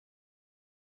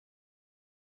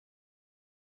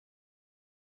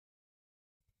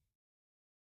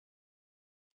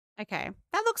 Okay.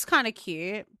 That looks kind of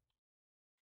cute.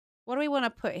 What do we want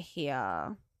to put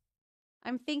here?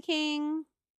 I'm thinking.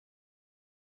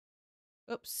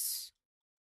 Oops.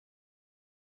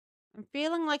 I'm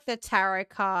feeling like the tarot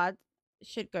card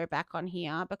should go back on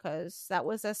here because that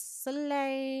was a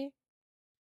sleigh.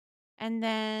 And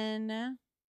then.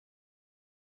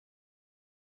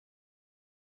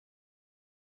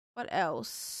 What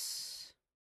else?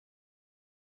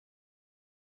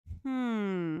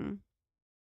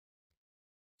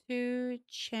 To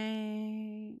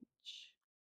change.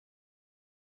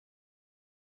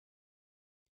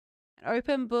 An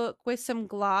open book with some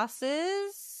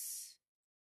glasses.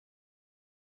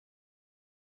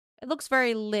 It looks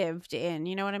very lived in,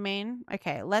 you know what I mean?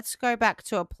 Okay, let's go back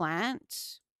to a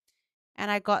plant.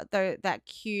 And I got that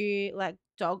cute like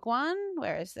dog one.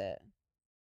 Where is it?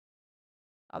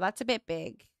 Oh, that's a bit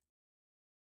big.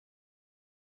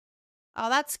 Oh,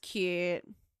 that's cute.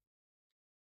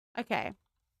 Okay.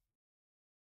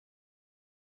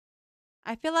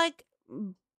 I feel like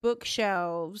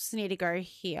bookshelves need to go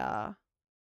here.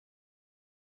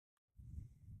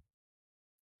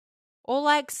 Or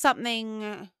like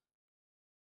something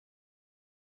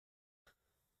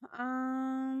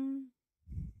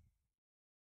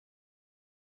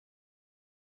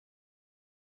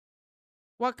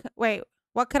wait,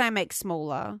 what can I make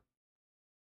smaller?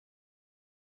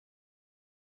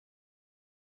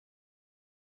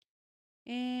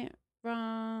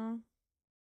 Wrong.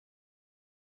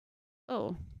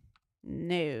 Oh,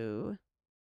 no.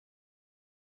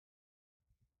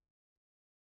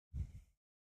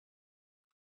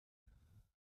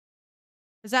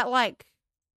 Is that like...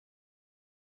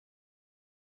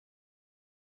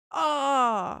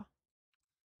 Oh,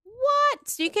 what?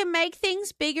 So you can make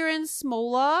things bigger and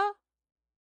smaller?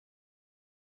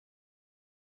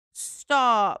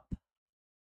 Stop.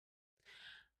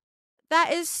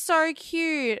 That is so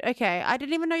cute. Okay, I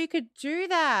didn't even know you could do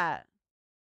that.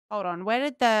 Hold on. Where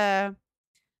did that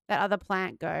other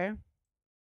plant go?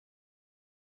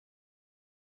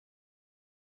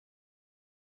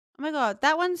 Oh my god,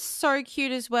 that one's so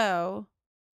cute as well.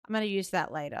 I'm going to use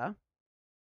that later.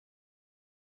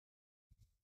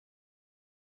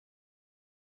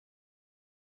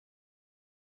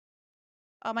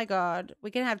 Oh my god, we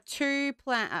can have two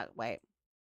plant. Wait.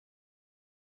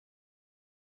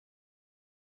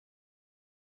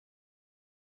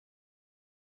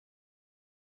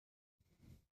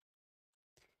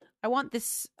 I want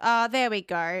this. There we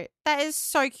go. That is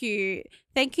so cute.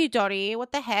 Thank you, Dottie.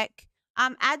 What the heck?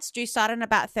 Ads do start in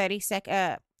about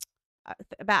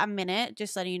about a minute.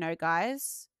 Just letting you know,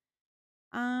 guys.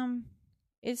 Um,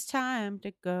 it's time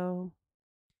to go.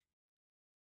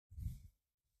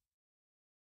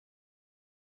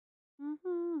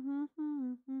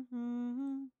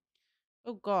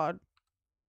 Oh God.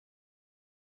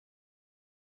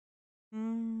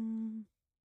 Mm.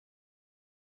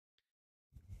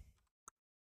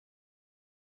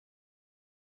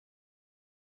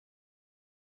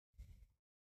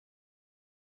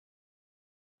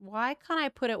 Why can't I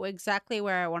put it exactly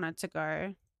where I want it to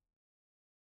go?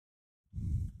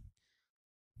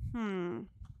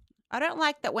 I don't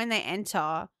like that when they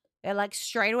enter, they're like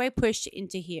straight away pushed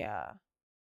into here.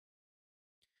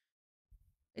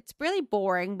 It's really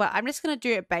boring, but I'm just going to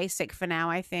do it basic for now,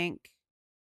 I think.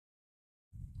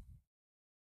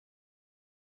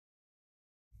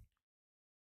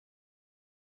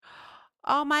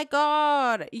 Oh my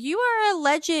God. You are a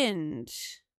legend.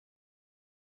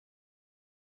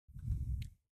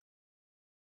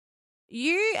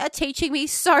 You are teaching me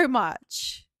so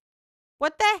much.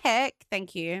 What the heck?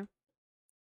 Thank you.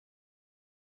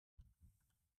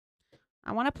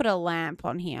 I want to put a lamp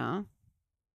on here.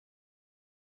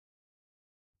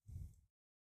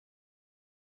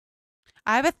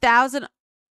 I have 1,000.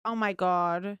 Oh my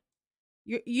God.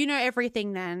 You know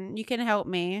everything then. You can help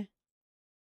me.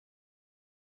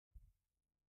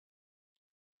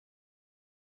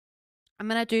 I'm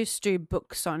going to do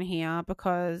books on here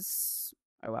because,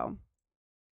 oh well.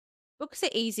 Books are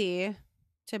easy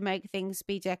to make things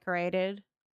be decorated.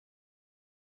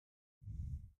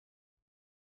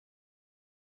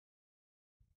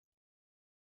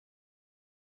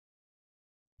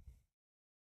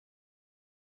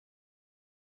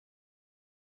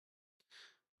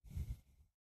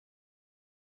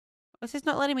 This is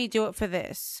not letting me do it for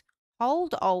this.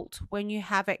 Hold Alt when you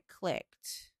have it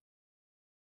clicked.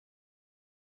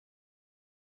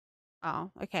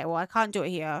 Oh, okay. Well, I can't do it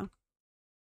here.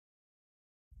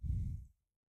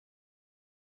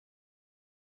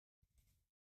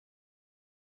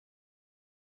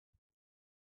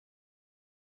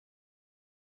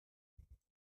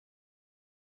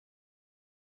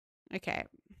 Okay,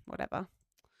 whatever.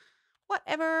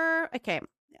 Whatever. Okay,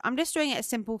 I'm just doing it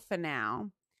simple for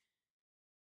now.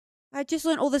 I just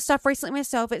learned all this stuff recently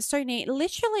myself. It's so neat.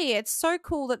 Literally, it's so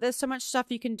cool that there's so much stuff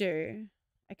you can do.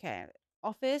 Okay,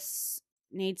 office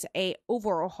needs a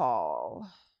overhaul.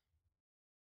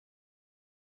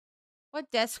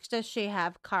 What desk does she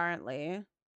have currently?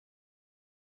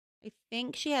 I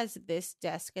think she has this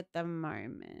desk at the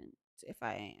moment, if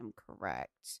I am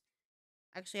correct.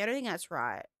 Actually, I don't think that's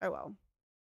right. Oh well.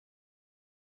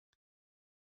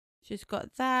 She's got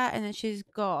that, and then she's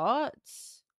got...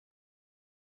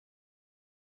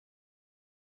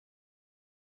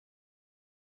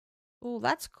 Oh,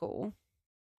 that's cool.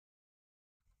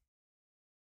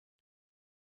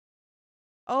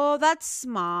 Oh, that's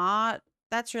smart.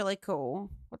 That's really cool.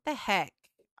 What the heck?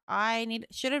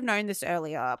 Should have known this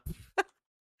earlier.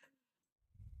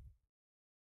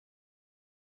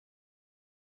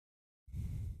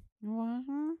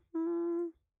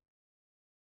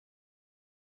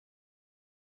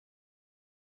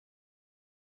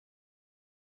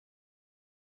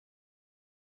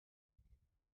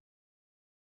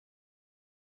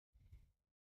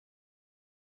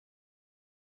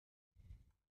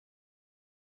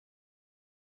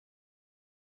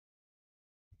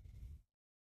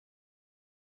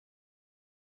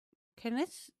 Can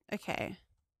this... Okay.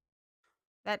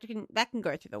 That can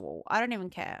go through the wall. I don't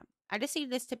even care. I just need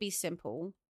this to be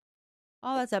simple.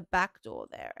 Oh, there's a back door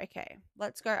there. Okay,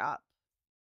 let's go up.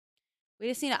 We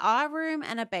just need our room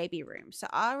and a baby room. So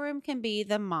our room can be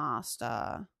the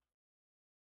master.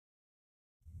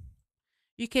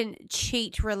 You can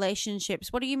cheat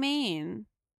relationships. What do you mean?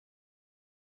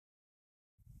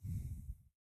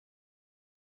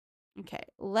 Okay,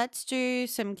 let's do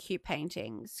some cute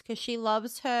paintings because she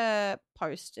loves her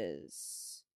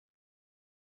posters.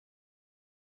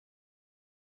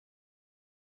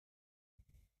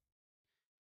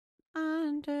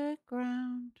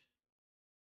 Underground.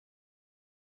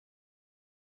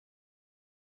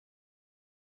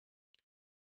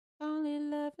 Only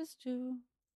lovers do.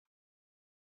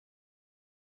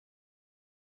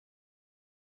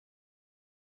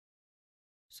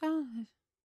 So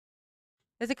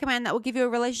there's a command that will give you a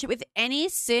relationship with any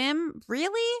sim.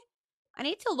 Really? I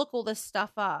need to look all this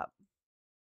stuff up.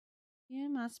 You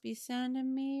must be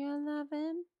sending me your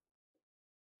loving.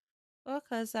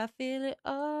 Because I feel it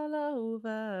all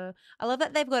over. I love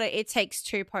that they've got a It Takes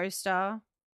Two poster.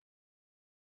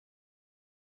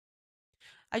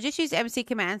 I just use MC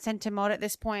Command Center mod at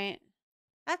this point.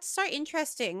 That's so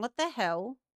interesting. What the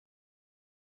hell?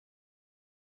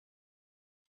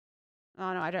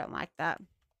 Oh, no, I don't like that.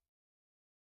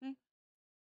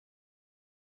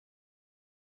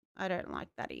 I don't like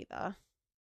that either.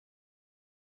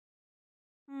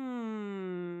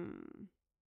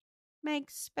 Make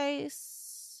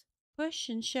space. Push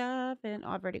and shove. And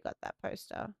I've already got that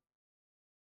poster.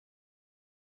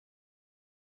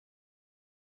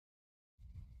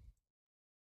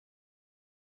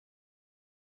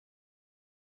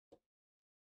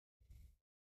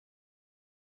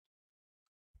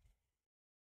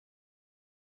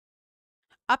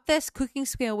 Up this cooking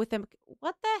skill with them.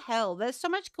 What the hell? There's so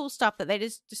much cool stuff that they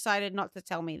just decided not to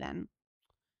tell me then.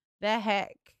 The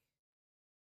heck?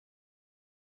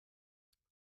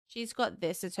 She's got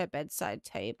this as her bedside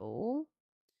table.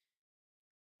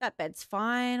 That bed's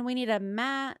fine. We need a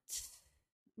mat.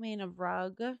 We need a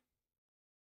rug.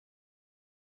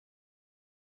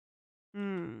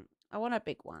 I want a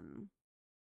big one.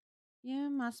 You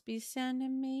must be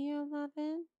sending me your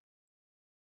loving.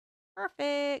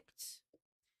 Perfect.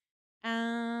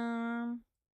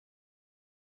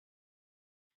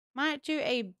 Might do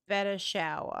a better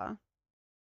shower.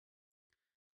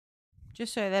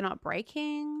 Just so they're not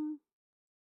breaking.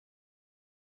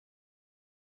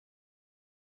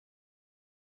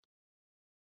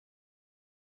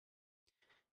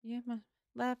 You must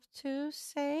left to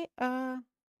say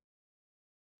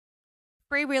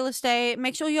free real estate.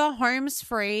 Make sure your home's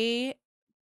free.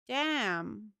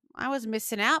 Damn. I was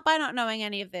missing out by not knowing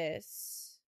any of this.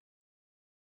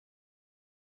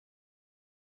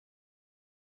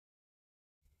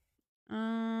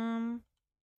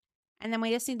 And then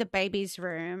we just need the baby's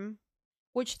room,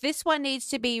 which this one needs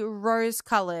to be rose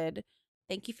colored.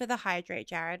 Thank you for the hydrate,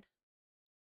 Jared.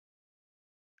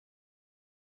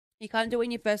 You can't do it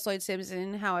when you first load Sims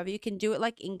in. However, you can do it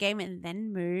like in game and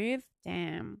then move.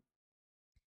 Damn.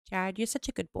 Jared, you're such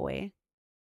a good boy.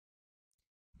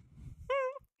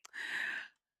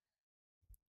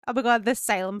 Oh my god, the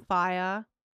Salem fire.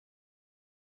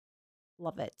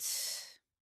 Love it.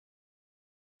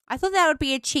 I thought that would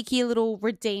be a cheeky little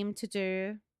redeem to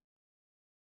do.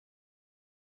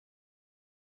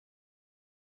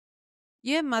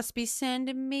 You must be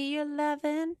sending me your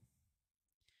lovin'.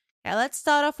 Okay, let's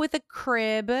start off with a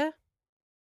crib.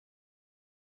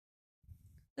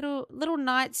 Little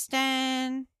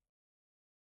nightstand.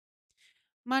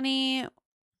 Money.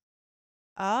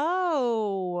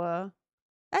 Oh.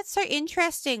 That's so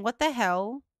interesting. What the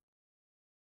hell?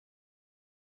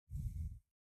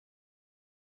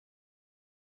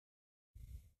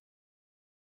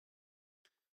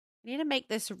 I need to make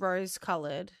this rose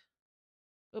colored.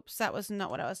 Oops, that was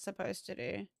not what I was supposed to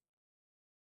do.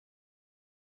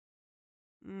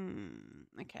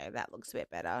 Okay, that looks a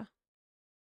bit better.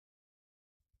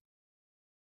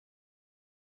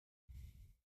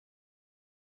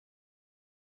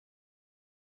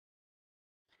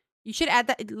 You should add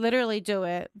that. Literally do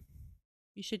it.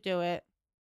 You should do it.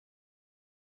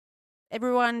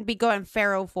 Everyone be going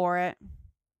feral for it.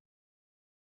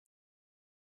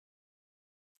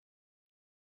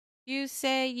 You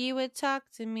say you would talk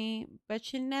to me,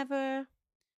 but you never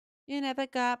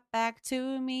got back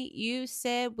to me. You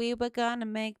said we were gonna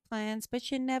make plans,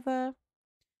 but you never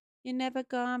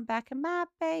gone back. And my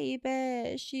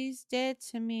baby, she's dead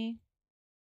to me.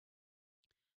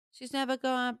 She's never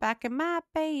gone back. And my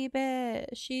baby,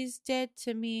 she's dead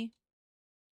to me.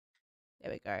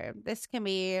 There we go. This can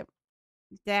be.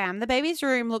 Damn, the baby's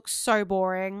room looks so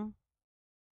boring.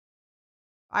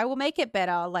 I will make it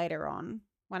better later on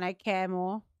when I care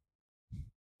more.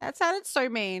 That sounded so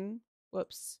mean.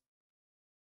 Whoops.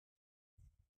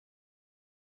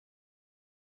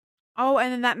 Oh,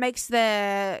 and then that makes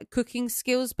their cooking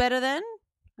skills better then?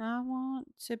 I want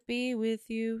to be with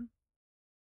you.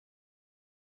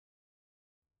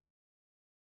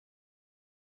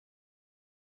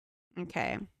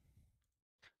 Okay.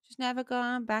 Just never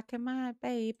gone back in my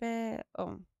baby.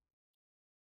 Oh.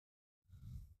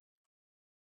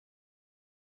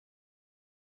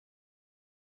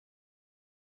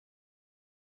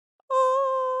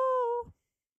 Oh.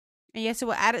 And yes, it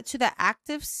will add it to the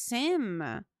active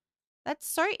sim. That's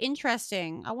so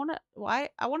interesting. I wanted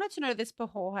to know this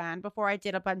beforehand before I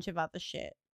did a bunch of other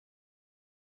shit.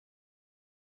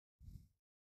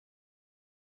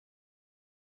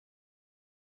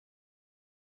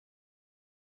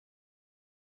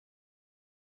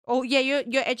 Oh yeah,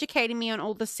 you're educating me on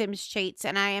all the Sims cheats,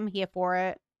 and I am here for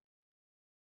it.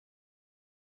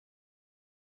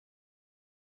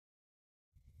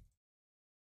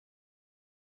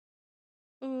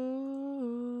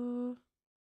 Ooh,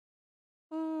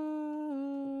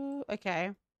 ooh.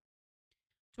 Okay.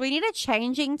 Do we need a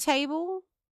changing table?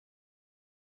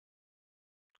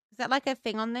 Is that like a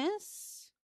thing on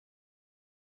this?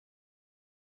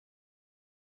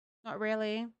 Not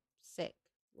really. Sick.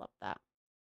 Love that.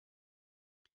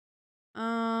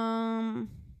 Um,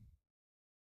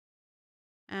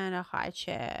 and a high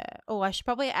chair. Oh, I should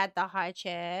probably add the high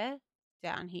chair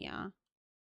down here,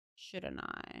 shouldn't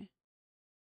I?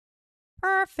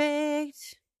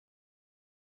 Perfect.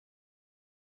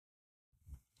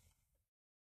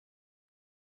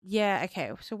 Yeah,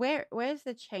 okay. So where's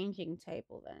the changing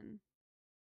table then?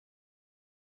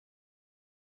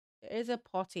 There is a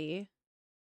potty.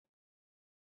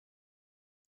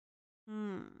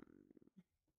 Hmm.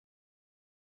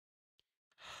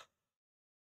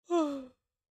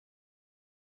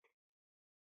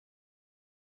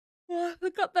 I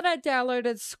forgot that I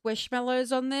downloaded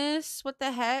Squishmallows on this. What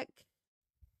the heck?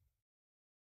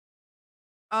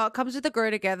 Oh, it comes with the grow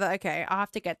together. Okay, I'll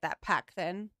have to get that pack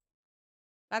then.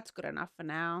 That's good enough for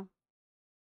now.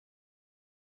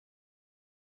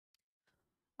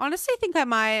 Honestly, think I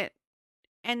might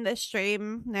end the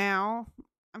stream now.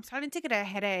 I'm starting to get a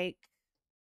headache.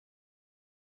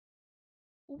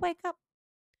 Wake up.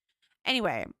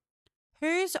 Anyway,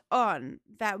 who's on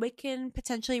that we can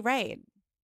potentially raid?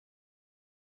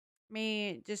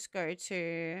 Me just go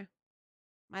to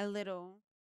my little.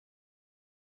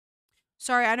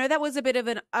 Sorry, I know that was a bit of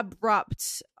an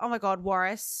abrupt. Oh my god,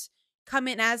 Warris. Come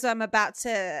in as I'm about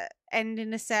to end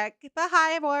in a sec. But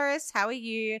hi, Warris. How are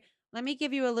you? Let me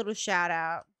give you a little shout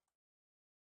out.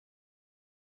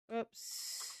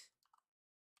 Oops.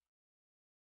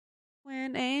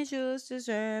 When angels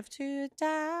deserve to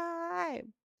die.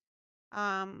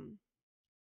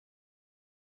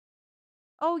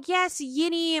 Oh yes,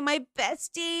 Yinny, my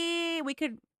bestie. We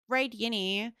could raid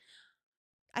Yinny.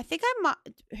 I think I might.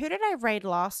 Who did I raid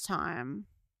last time?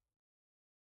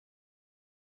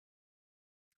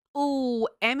 Oh,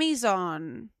 Emmy's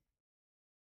on.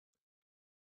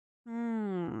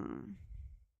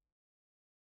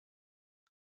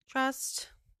 Trust.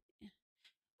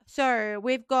 So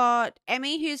we've got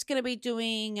Emmy who's going to be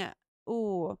doing.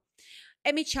 Ooh,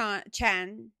 Emmy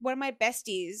Chan, one of my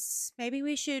besties. Maybe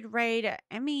we should raid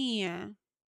Emmy.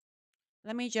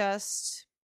 Let me just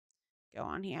go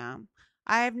on here.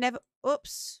 I've never.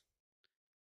 Oops.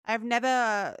 I've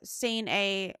never seen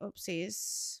a.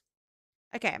 Oopsies.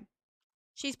 Okay.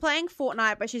 She's playing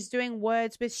Fortnite, but she's doing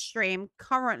words with stream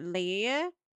currently.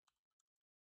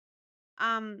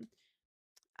 Um,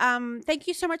 thank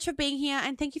you so much for being here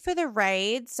and thank you for the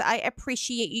raids. I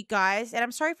appreciate you guys. And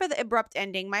I'm sorry for the abrupt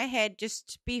ending. My head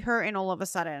just be hurting all of a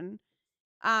sudden.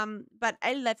 But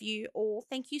I love you all.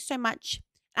 Thank you so much.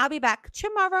 I'll be back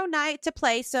tomorrow night to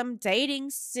play some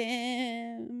dating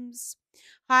sims.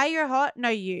 Hi, you're hot. No,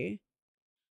 you.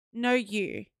 No,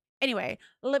 you. Anyway,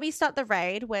 let me start the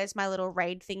raid. Where's my little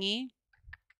raid thingy?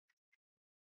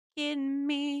 Give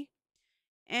me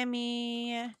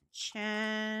Emmy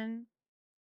Chan.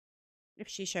 If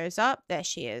she shows up, there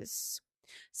she is.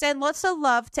 Send lots of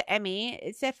love to Emmy.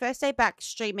 It's their first day back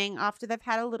streaming after they've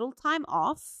had a little time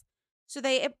off. So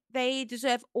they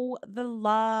deserve all the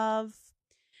love.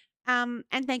 And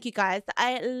thank you guys.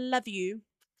 I love you.